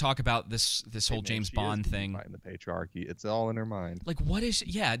 and we're going to talk about this whole James Bond thing. Fighting the patriarchy. It's all in her mind. What is?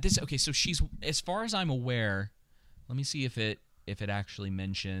 Yeah. Okay. So she's, as far as I'm aware, let me see if it actually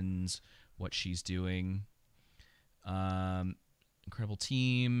mentions what she's doing. Incredible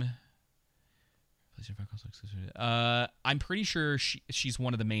team. I'm pretty sure she's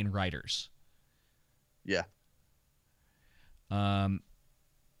one of the main writers. Yeah. So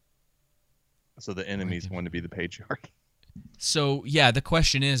the enemies want to be the patriarchy. So yeah, the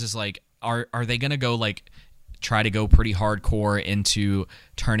question is are they gonna go try to go pretty hardcore into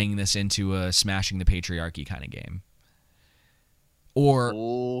turning this into a smashing the patriarchy kind of game, or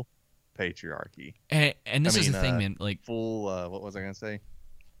full patriarchy? And this is the thing, man. Full. What was I gonna say?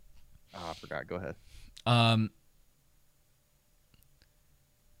 Oh, I forgot. Go ahead.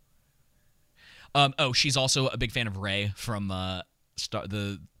 She's also a big fan of Rey from the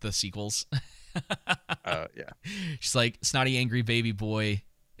sequels. Yeah. She's like, "Snotty, angry baby boy.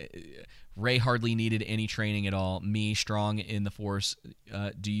 Rey hardly needed any training at all. Me, strong in the Force.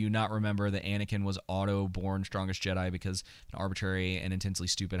 Do you not remember that Anakin was auto-born strongest Jedi because an arbitrary and intensely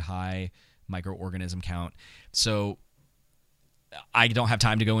stupid high microorganism count?" So I don't have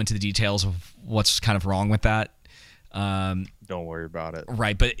time to go into the details of what's kind of wrong with that. Don't worry about it.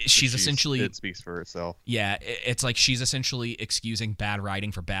 Right, but she's essentially... It speaks for itself. Yeah, it's like she's essentially excusing bad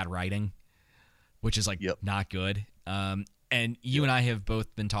writing for bad writing, which is not good. And you and I have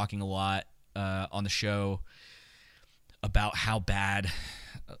both been talking a lot on the show about how bad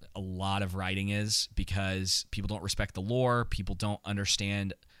a lot of writing is because people don't respect the lore. People don't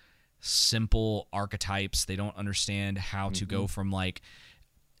understand simple archetypes. They don't understand how to go from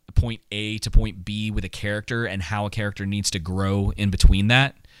point A to point B with a character and how a character needs to grow in between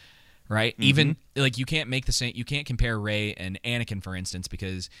that, right? Even you can't make the same. You can't compare Rey and Anakin, for instance,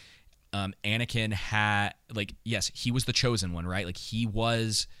 because Anakin had yes, he was the chosen one, right? He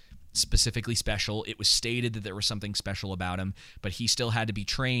was specifically special. It was stated that there was something special about him, but he still had to be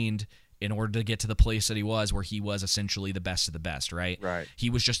trained in order to get to the place that he was, where he was essentially the best of the best, right? Right. He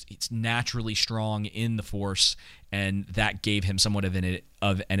was it's naturally strong in the Force, and that gave him somewhat of an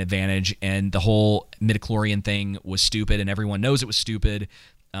advantage. And the whole midichlorian thing was stupid, and everyone knows it was stupid.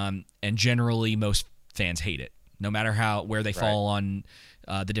 And generally, most fans hate it, no matter where they fall on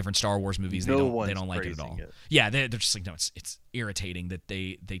the different Star Wars movies. They don't like it at all. Yeah, they're just no, it's irritating that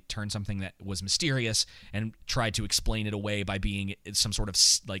they turned something that was mysterious and tried to explain it away by being some sort of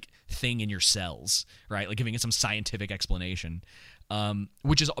thing in your cells, right? Giving it some scientific explanation,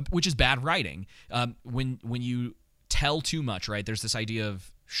 which is bad writing. When you tell too much, right? There's this idea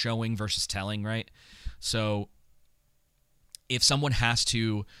of showing versus telling, right? So if someone has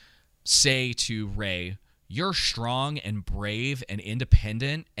to say to Rey, "You're strong and brave and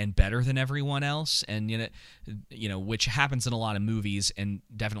independent and better than everyone else," and which happens in a lot of movies and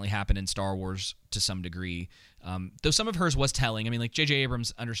definitely happened in Star Wars to some degree. Though some of hers was telling. I mean, J.J.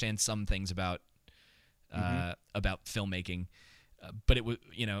 Abrams understands some things about filmmaking, but it was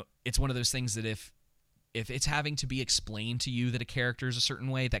it's one of those things that if it's having to be explained to you that a character is a certain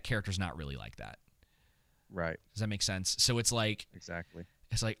way, that character's not really like that. Right. Does that make sense? So it's exactly.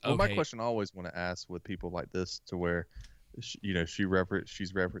 It's okay. Well, my question I always want to ask with people like this, to where, she's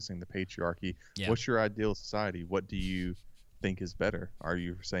referencing the patriarchy. Yeah. What's your ideal society? What do you think is better? Are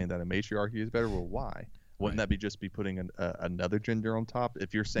you saying that a matriarchy is better? Well, why? Wouldn't that be just putting another gender on top?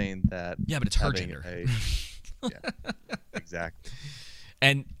 If you're saying that, yeah, but it's her gender. Yeah, exactly.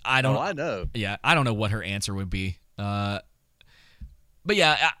 And I don't. Oh, I know. Yeah, I don't know what her answer would be. But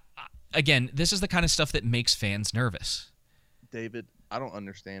yeah, again, this is the kind of stuff that makes fans nervous. David, I don't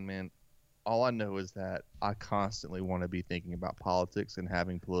understand, man. all I know is that I constantly want to be thinking about politics and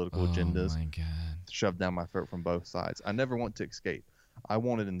having political agendas Oh my god. shoved down my throat from both sides. I never want to escape. I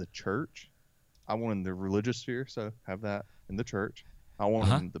want it in the church. I want it in the religious sphere, so have that in the church. I want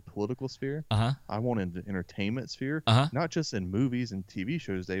it in the political sphere. I want it in the entertainment sphere. Not just in movies and TV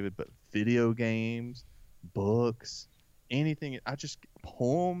shows, David, but video games, books, anything.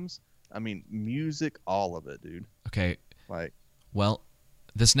 Poems. I mean, music, all of it, dude. Okay. Like, well,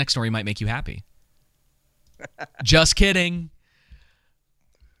 this next story might make you happy. Just kidding.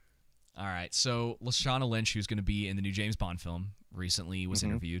 All right. So Lashana Lynch, who's going to be in the new James Bond film, recently was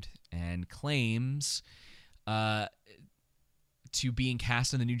interviewed and claims to being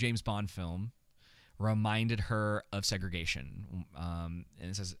cast in the new James Bond film reminded her of segregation. And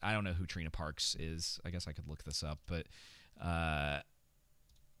it says, I don't know who Trina Parks is. I guess I could look this up, but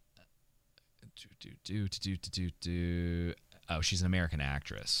oh, she's an American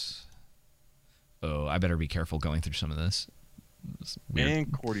actress. Oh, I better be careful going through some of this.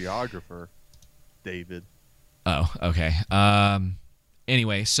 And choreographer, David. Oh, okay.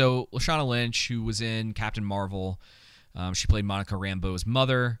 Anyway, so Lashana Lynch, who was in Captain Marvel, she played Monica Rambeau's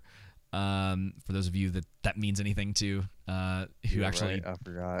mother. For those of you that means anything to, who actually I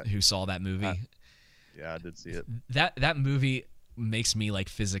forgot. who saw that movie. Yeah, I did see it. That movie makes me like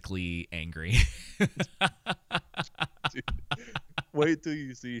physically angry. Dude, wait till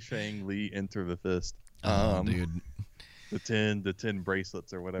you see Shang Li enter the fist. Dude. The 10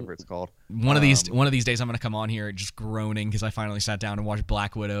 bracelets or whatever it's called. One of these days I'm gonna come on here just groaning because I finally sat down and watched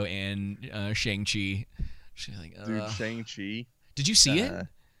Black Widow and Shang-Chi. Dude, Shang-Chi. Did you see it?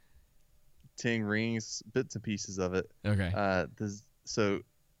 10 Rings, bits and pieces of it. Okay.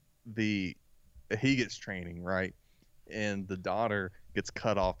 He gets training, right? And the daughter gets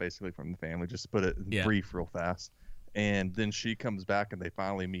cut off basically from the family, just to put it in brief real fast. And then she comes back and they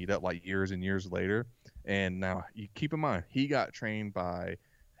finally meet up like years and years later. And now you keep in mind, he got trained by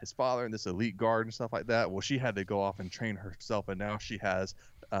his father in this elite guard and stuff like that. Well, she had to go off and train herself, and now she has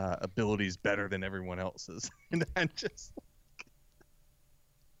abilities better than everyone else's. And I just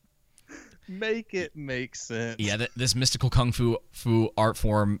make it make sense. Yeah, this mystical kung fu art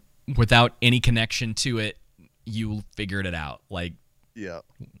form, without any connection to it, you figured it out. Like, yeah,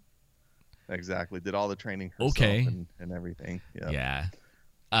 exactly. Did all the training herself and everything. Yeah.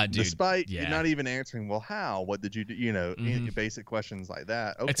 Dude, despite you not even answering, well, how? What did you do? You know, basic questions like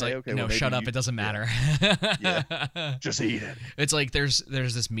that. Okay, it's like, okay. No, shut up. It doesn't matter. Yeah. Just eat it. It's like there's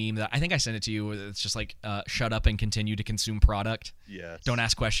this meme that I think I sent it to you. It's just like, shut up and continue to consume product. Yes. Don't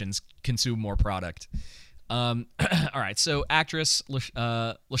ask questions. Consume more product. All right. So actress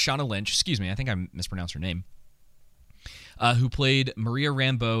Lashana Lynch. Excuse me. I think I mispronounced her name. Who played Maria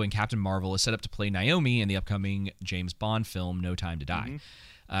Rambeau in Captain Marvel, is set up to play Naomi in the upcoming James Bond film No Time to Die.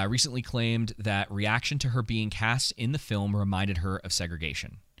 Recently claimed that reaction to her being cast in the film reminded her of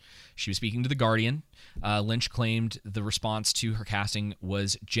segregation. She was speaking to The Guardian. Lynch claimed the response to her casting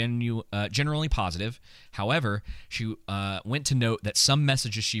was generally positive. However, she went to note that some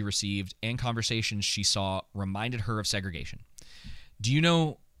messages she received and conversations she saw reminded her of segregation. Do you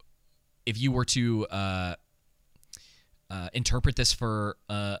know, if you were to interpret this for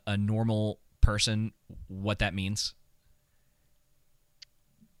a normal person, what that means?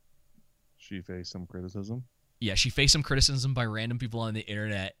 She faced some criticism. Yeah, she faced some criticism by random people on the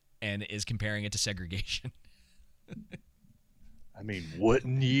internet and is comparing it to segregation. I mean,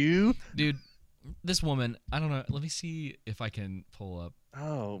 wouldn't you? Dude, this woman, I don't know. Let me see if I can pull up.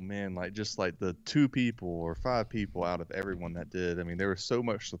 Oh, man, like just like the 2 people or 5 people out of everyone that did. I mean, there was so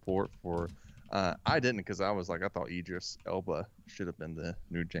much support for... I didn't, because I was like, I thought Idris Elba should have been the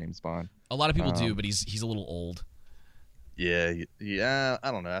new James Bond. A lot of people do, but he's a little old. Yeah.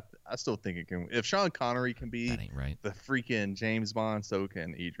 I don't know. I still think it can. If Sean Connery can be That ain't right. the freaking James Bond, so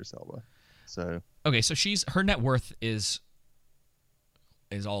can Idris Elba. So okay, so her net worth is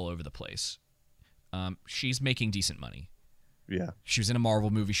all over the place. She's making decent money. Yeah. She was in a Marvel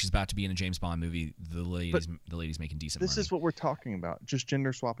movie. She's about to be in a James Bond movie. The lady's making decent money. This is what we're talking about. Just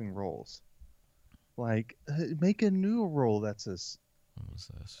gender swapping roles. Like, make a new role that's what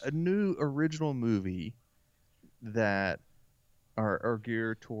was this? a new original movie that are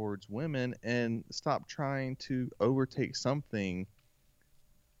geared towards women, and stop trying to overtake something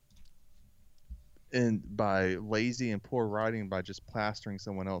and by lazy and poor writing by just plastering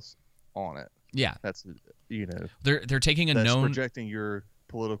someone else on it. Yeah, that's they're taking a known projecting your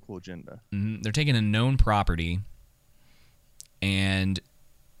political agenda. Mm-hmm. They're taking a known property and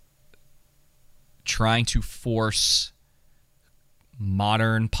trying to force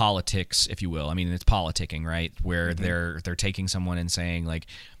modern politics, if you will. I mean, it's politicking, right? Where they're taking someone and saying, like,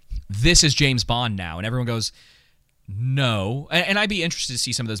 this is James Bond now, and everyone goes, no. And I'd be interested to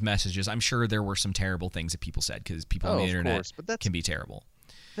see some of those messages. I'm sure there were some terrible things that people said, because people on the internet can be terrible.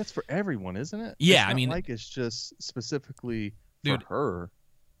 That's for everyone, isn't it? Yeah, I mean, like it's just specifically for her.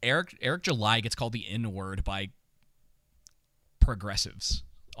 Eric July gets called the N-word by progressives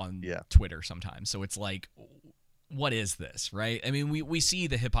on Twitter sometimes. So it's like, what is this, right? I mean, we see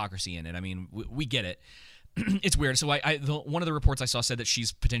the hypocrisy in it. I mean, we get it. It's weird. So one of the reports I saw said that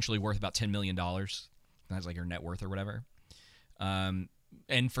she's potentially worth about $10 million. That's like her net worth or whatever. And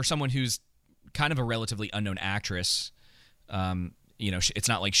for someone who's kind of a relatively unknown actress, it's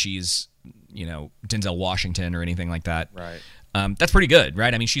not like she's, Denzel Washington or anything like that. Right. That's pretty good,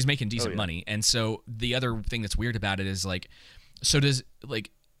 right? I mean, she's making decent money. And so the other thing that's weird about it is like, so does like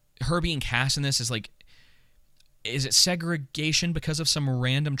her being cast in this is it segregation because of some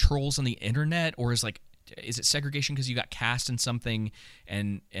random trolls on the internet, or is it segregation because you got cast in something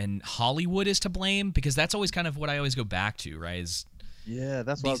and Hollywood is to blame? Because that's always kind of what I always go back to, right?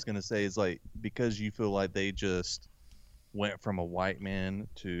 That's what I was going to say, is like, because you feel like they just went from a white man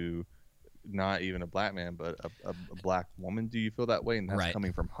to not even a black man, but a black woman. Do you feel that way? And that's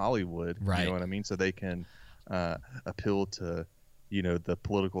coming from Hollywood, right? You know what I mean? So they can appeal to, the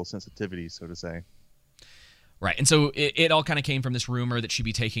political sensitivity, so to say. Right, and so it all kind of came from this rumor that she'd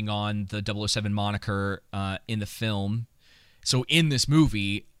be taking on the 007 moniker in the film. So in this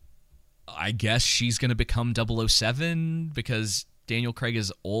movie, I guess she's going to become 007 because Daniel Craig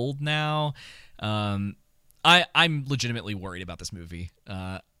is old now. I'm legitimately worried about this movie.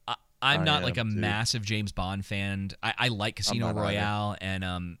 I'm not like a massive James Bond fan. I like Casino Royale, and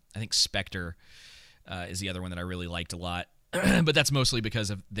I think Spectre is the other one that I really liked a lot. But that's mostly because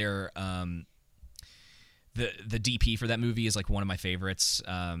of their... The DP for that movie is like one of my favorites.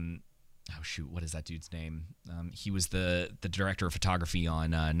 What is that dude's name? He was the director of photography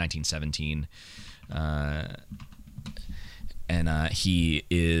on 1917, and he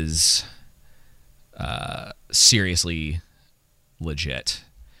is seriously legit.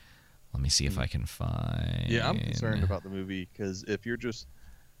 Let me see if I can find. Yeah, I'm concerned about the movie because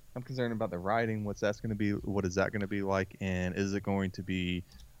I'm concerned about the writing. What is that going to be like, and is it going to be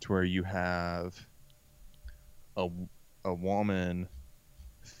to where you have a woman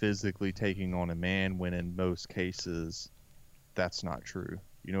physically taking on a man, when in most cases that's not true?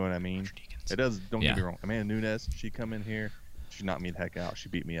 You know what I mean? It does. Don't get me wrong. Amanda Nunes, she come in here, she knocked me the heck out. She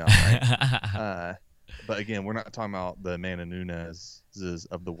beat me up, right? But again, we're not talking about the Amanda Nuneses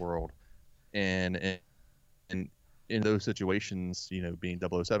of the world. And in those situations, being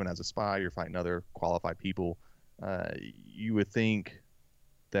 007 as a spy, you're fighting other qualified people. You would think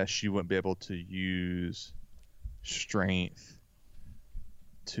that she wouldn't be able to use strength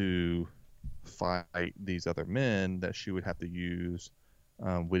to fight these other men, that she would have to use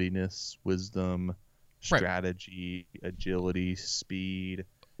wittiness, wisdom, strategy, agility, speed,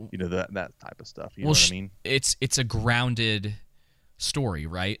 that type of stuff. You know what I mean? It's a grounded story,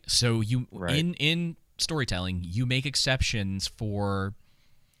 right? So you in storytelling, you make exceptions for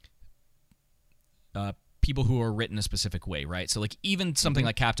people who are written a specific way, right? So like even something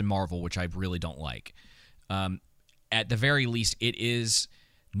like Captain Marvel, which I really don't like, at the very least, it is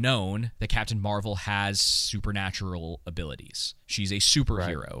known that Captain Marvel has supernatural abilities. She's a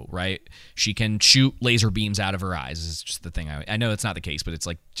superhero, right? She can shoot laser beams out of her eyes. Is just the thing I know it's not the case, but it's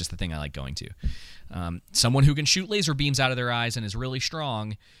like just the thing I like going to. Someone who can shoot laser beams out of their eyes and is really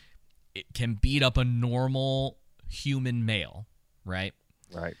strong, it can beat up a normal human male, right?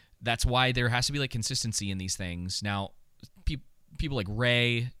 Right. That's why there has to be like consistency in these things. Now, people like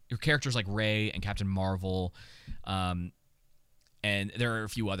Rey, your characters like Rey and Captain Marvel, and there are a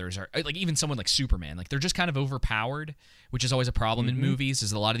few others, like even someone like Superman, like they're just kind of overpowered, which is always a problem in movies,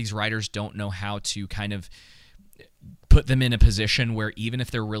 is a lot of these writers don't know how to kind of put them in a position where even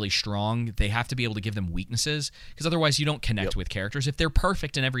if they're really strong, they have to be able to give them weaknesses, because otherwise you don't connect with characters. If they're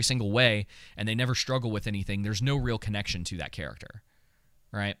perfect in every single way and they never struggle with anything, there's no real connection to that character,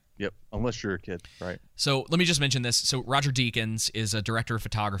 right? Yep, unless you're a kid, right? So let me just mention this. So Roger Deakins is a director of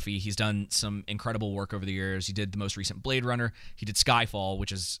photography. He's done some incredible work over the years. He did the most recent Blade Runner. He did Skyfall,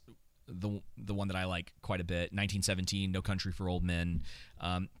 which is the one that I like quite a bit. 1917, No Country for Old Men.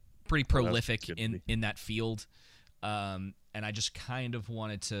 Pretty prolific in that field. And I just kind of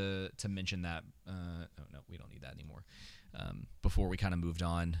wanted to mention that. Oh, no, we don't need that anymore. Before we kind of moved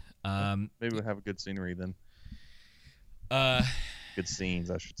on. Maybe we'll have a good scenery then. Good scenes,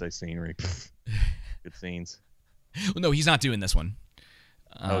 I should say. Scenery. Good scenes. Well, no, he's not doing this one.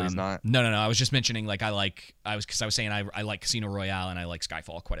 Oh, he's not? No. I was just mentioning I was saying I like Casino Royale and I like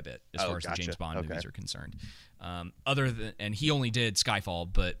Skyfall quite a bit as far as the James Bond movies are concerned. And he only did Skyfall,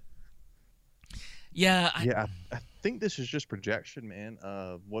 but I think this is just projection, man,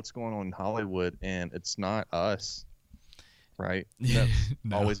 of what's going on in Hollywood, and it's not us, right? That's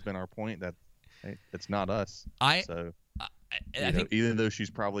always been our point, that it's not us. I think, even though she's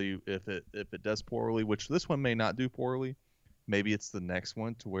probably, if it does poorly, which this one may not do poorly, maybe it's the next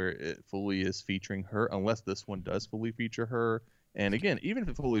one to where it fully is featuring her, unless this one does fully feature her. And again, even if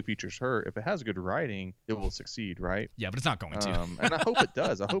it fully features her, if it has good writing, it will succeed, right? Yeah, but it's not going to. And I hope it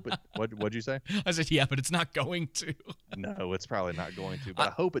does. I hope it. What'd you say? I said, yeah, but it's not going to. No, it's probably not going to. But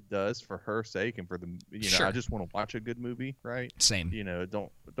I hope it does for her sake and for the. Sure. I just want to watch a good movie, right? Same.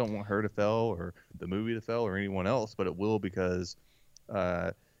 Don't want her to fail or the movie to fail or anyone else, but it will because,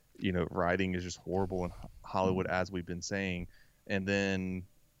 writing is just horrible in Hollywood, as we've been saying, and then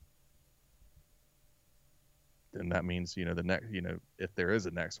that means the next if there is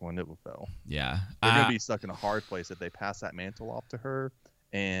a next one, it will fail. Yeah, they're gonna be stuck in a hard place if they pass that mantle off to her,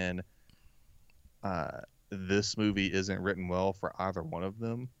 and this movie isn't written well for either one of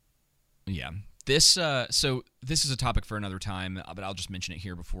them. Yeah, this is a topic for another time, but I'll just mention it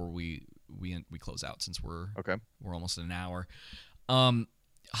here before we close out, since we're almost at an hour.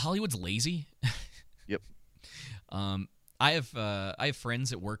 Hollywood's lazy. Yep. I have friends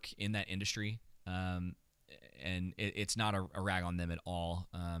that work in that industry. And it's not a rag on them at all.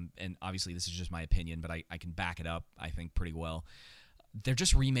 And obviously this is just my opinion, but I can back it up, I think, pretty well. They're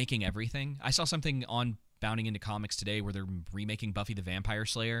just remaking everything. I saw something on Bounding Into Comics today where they're remaking Buffy the Vampire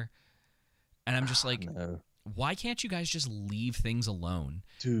Slayer. And I'm just why can't you guys just leave things alone?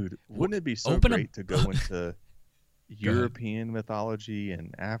 Dude, wouldn't it be so great to go into European mythology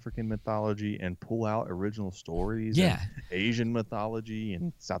and African mythology and pull out original stories? Yeah. And Asian mythology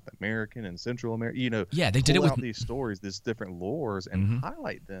and South American and Central American. They did it with these stories, these different lores, and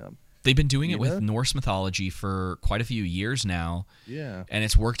highlight them. They've been doing it with Norse mythology for quite a few years now. Yeah. And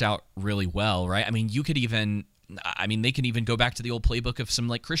it's worked out really well, right? I mean, they can even go back to the old playbook of some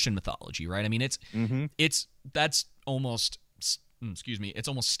Christian mythology, right? I mean, that's almost it's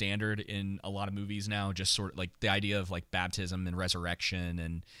almost standard in a lot of movies now, just sort of the idea of baptism and resurrection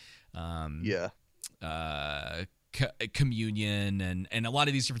and communion and a lot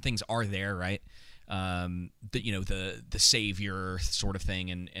of these different things are there, right? The savior sort of thing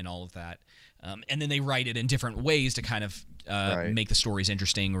and all of that. And then they write it in different ways to kind of make the stories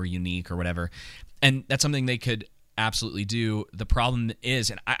interesting or unique or whatever. And that's something they could absolutely do. The problem is,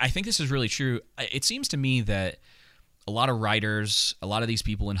 and I think this is really true, it seems to me that a lot of writers, a lot of these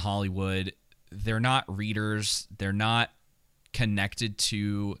people in Hollywood, they're not readers. They're not connected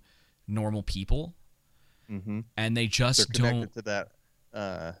to normal people. Mm-hmm. And they just they're connected to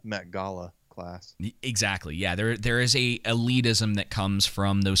that Met Gala class. Exactly. Yeah. There is a elitism that comes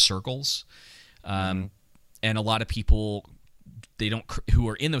from those circles. And a lot of people, who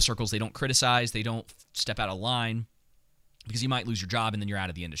are in those circles, they don't criticize. They don't step out of line. Because you might lose your job and then you're out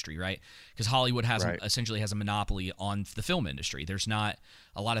of the industry, right? Because Hollywood essentially has a monopoly on the film industry. There's not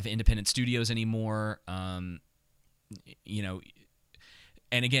a lot of independent studios anymore. And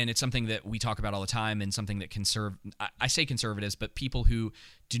again, it's something that we talk about all the time, and something that I say conservatives, but people who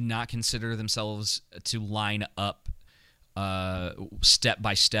do not consider themselves to line up step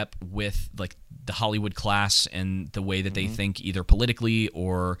by step with the Hollywood class and the way that they think, either politically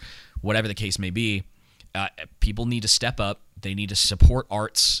or whatever the case may be. People need to step up. They need to support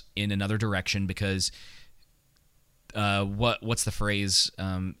arts in another direction, because what's the phrase?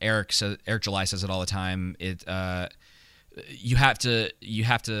 Eric July says it all the time. You have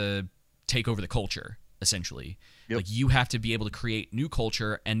to take over the culture, essentially. Yep. You have to be able to create new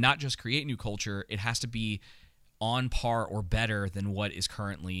culture, and not just create new culture. It has to be on par or better than what is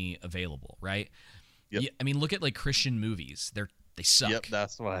currently available, right? Yep. I mean, look at Christian movies. They suck. Yep,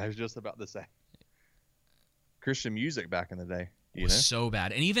 that's what I was just about to say. Christian music back in the day was so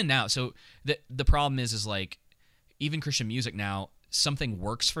bad, and even now. So the problem is even Christian music now, something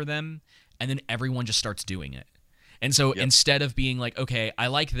works for them, and then everyone just starts doing it. And so instead of being okay, I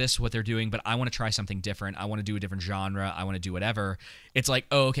like what they're doing, but I want to try something different. I want to do a different genre. I want to do whatever. It's oh,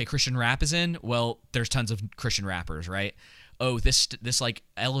 okay, Christian rap is in. Well, there's tons of Christian rappers, right? Oh, this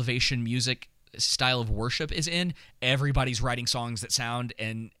elevation music style of worship is in. Everybody's writing songs that sound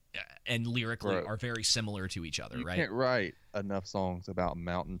and lyrically are very similar to each other, right? You can't write enough songs about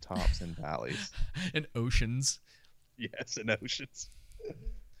mountaintops and valleys. And oceans. Yes, and oceans.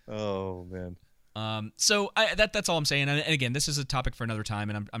 Oh, man. So that's all I'm saying. And again, this is a topic for another time,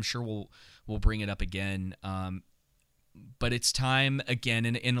 and I'm sure we'll bring it up again. But it's time again,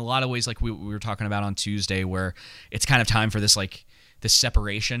 in a lot of ways, like we were talking about on Tuesday, where it's kind of time for this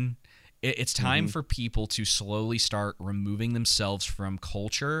separation. It's time for people to slowly start removing themselves from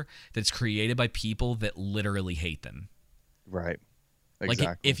culture that's created by people that literally hate them. Right. Exactly.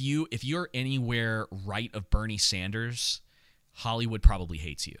 Like if you're anywhere right of Bernie Sanders, Hollywood probably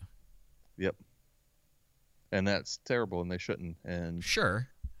hates you. Yep. And that's terrible, and they shouldn't. And sure,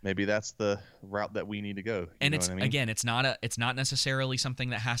 maybe that's the route that we need to go. And it's again, it's not necessarily something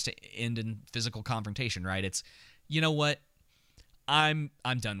that has to end in physical confrontation, right? It's, you know what, I'm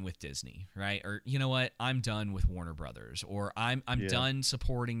done with Disney, right? Or you know what, I'm done with Warner Brothers, or I'm done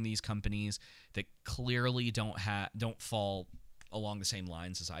supporting these companies that clearly don't fall along the same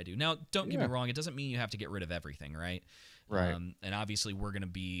lines as I do. Now, don't get me wrong, it doesn't mean you have to get rid of everything, right? Right. And obviously we're going to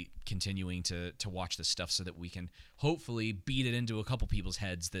be continuing to watch this stuff so that we can hopefully beat it into a couple people's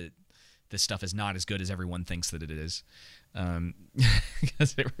heads that this stuff is not as good as everyone thinks that it is.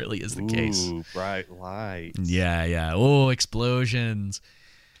 Because it really is the case. Ooh, bright lights. Yeah. Oh, explosions.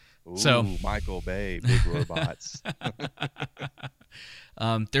 Ooh, so Michael Bay, big robots.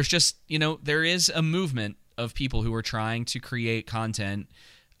 There's just, there is a movement of people who are trying to create content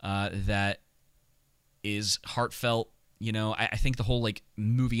that is heartfelt. I think the whole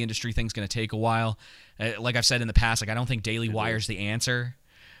movie industry thing's going to take a while. Like I've said in the past, I don't think Daily Wire's the answer.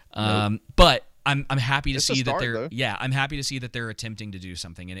 Nope. But I'm happy to see that they're I'm happy to see that they're attempting to do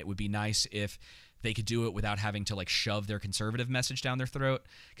something, and it would be nice if they could do it without having to shove their conservative message down their throat.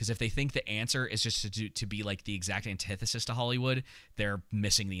 Because if they think the answer is just to be the exact antithesis to Hollywood, they're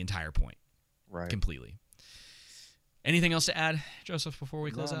missing the entire point. Right. Completely. Anything else to add, Joseph, before we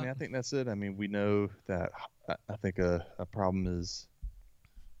close out? I think that's it. I mean, we know that I think a problem is,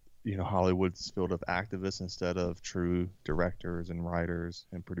 Hollywood's filled of activists instead of true directors and writers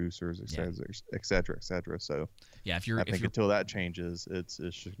and producers, et cetera, et cetera. So yeah, I think until that changes, it's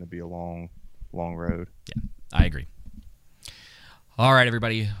just going to be a long road. Yeah, I agree. All right,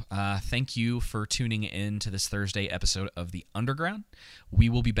 everybody. Thank you for tuning in to this Thursday episode of The Underground. We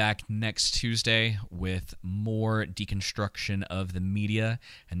will be back next Tuesday with more deconstruction of the media,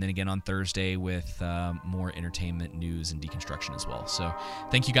 and then again on Thursday with more entertainment news and deconstruction as well. So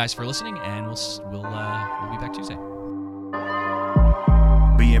thank you guys for listening, and we'll be back Tuesday.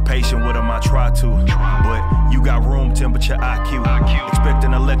 Being patient with them, I try to, but you got room temperature IQ.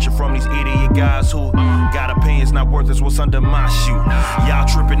 Expecting a lecture from these idiot guys who got opinions not worth what's under my shoe. Y'all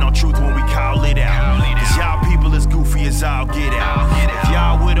tripping on truth when we call it out. Cause y'all people as goofy as I'll get out. If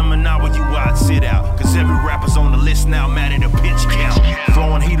y'all with them and not with you, I'd sit out. Cause every rapper's on the list now, mad at a pitch count.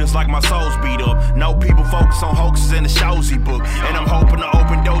 Flowing heaters like my soul's beat up. No people focus on hoaxes in the shows he book. And I'm hoping to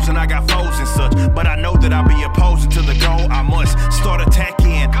open doors and I got foes and such. But I know that I'll be opposing to the goal. I must start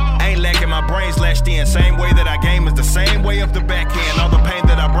attacking. Ain't lacking, my brain's lashed in. Same way that I game is the same way of the backhand. All the pain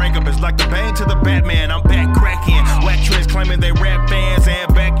that I bring up is like the bane to the Batman. I'm back cracking. Whack trends claiming they rap fans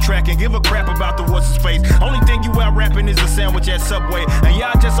and backtracking. Give a crap about the what's his face. Only thing you out rapping is a sandwich at Subway. And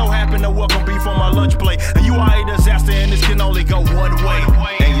y'all just so happen to welcome beef on my lunch plate. And you are a disaster and this can only go one way.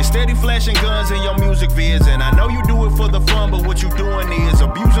 And you steady flashing guns in your music vids. And I know you do it for the fun, but what you doing is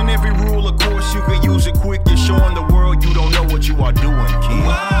abusing every rule. Of course you can use it quick. You're showing the world you don't know what you are doing, kid.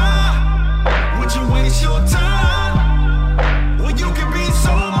 Why would you waste your time when you can be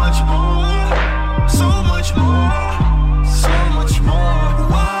so much more, so much more, so much more?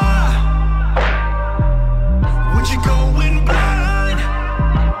 Why would you go in blind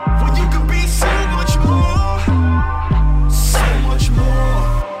when you can be so much more, so much more?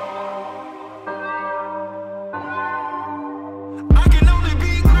 I can only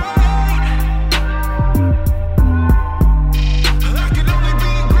be great.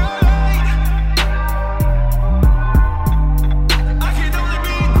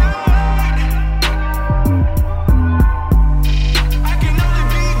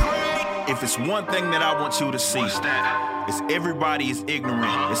 It's one thing that I want you to see. It's everybody is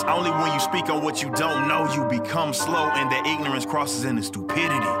ignorant. It's only when you speak on what you don't know you become slow, and that ignorance crosses into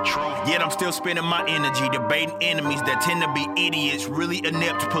stupidity. Yet I'm still spending my energy debating enemies that tend to be idiots, really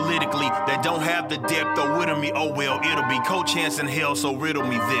inept politically, that don't have the depth or wit of me. Oh well, it'll be co-chance in hell, so riddle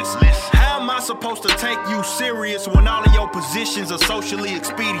me this. How am I supposed to take you serious when all of your positions are socially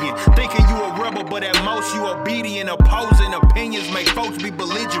expedient? Thinking you a rebel, but at most you obedient. Opposing opinions make folks be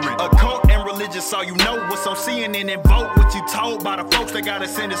belligerent. Occult and religious, so you know what's on CNN and vote what you told by the folks that got a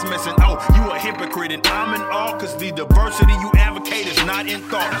sentence missing. Oh, you a hypocrite and I'm in awe, cause the diversity you advocate is not not in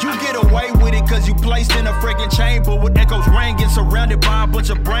thought. You get away with it cause you placed in a freaking chamber with echoes ringing, surrounded by a bunch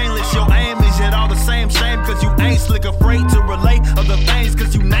of brainless. Your aim is yet all the same shame cause you ain't slick, afraid to relate other things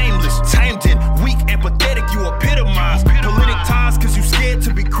cause you nameless. Tamed and weak and pathetic, you epitomize politic ties cause you scared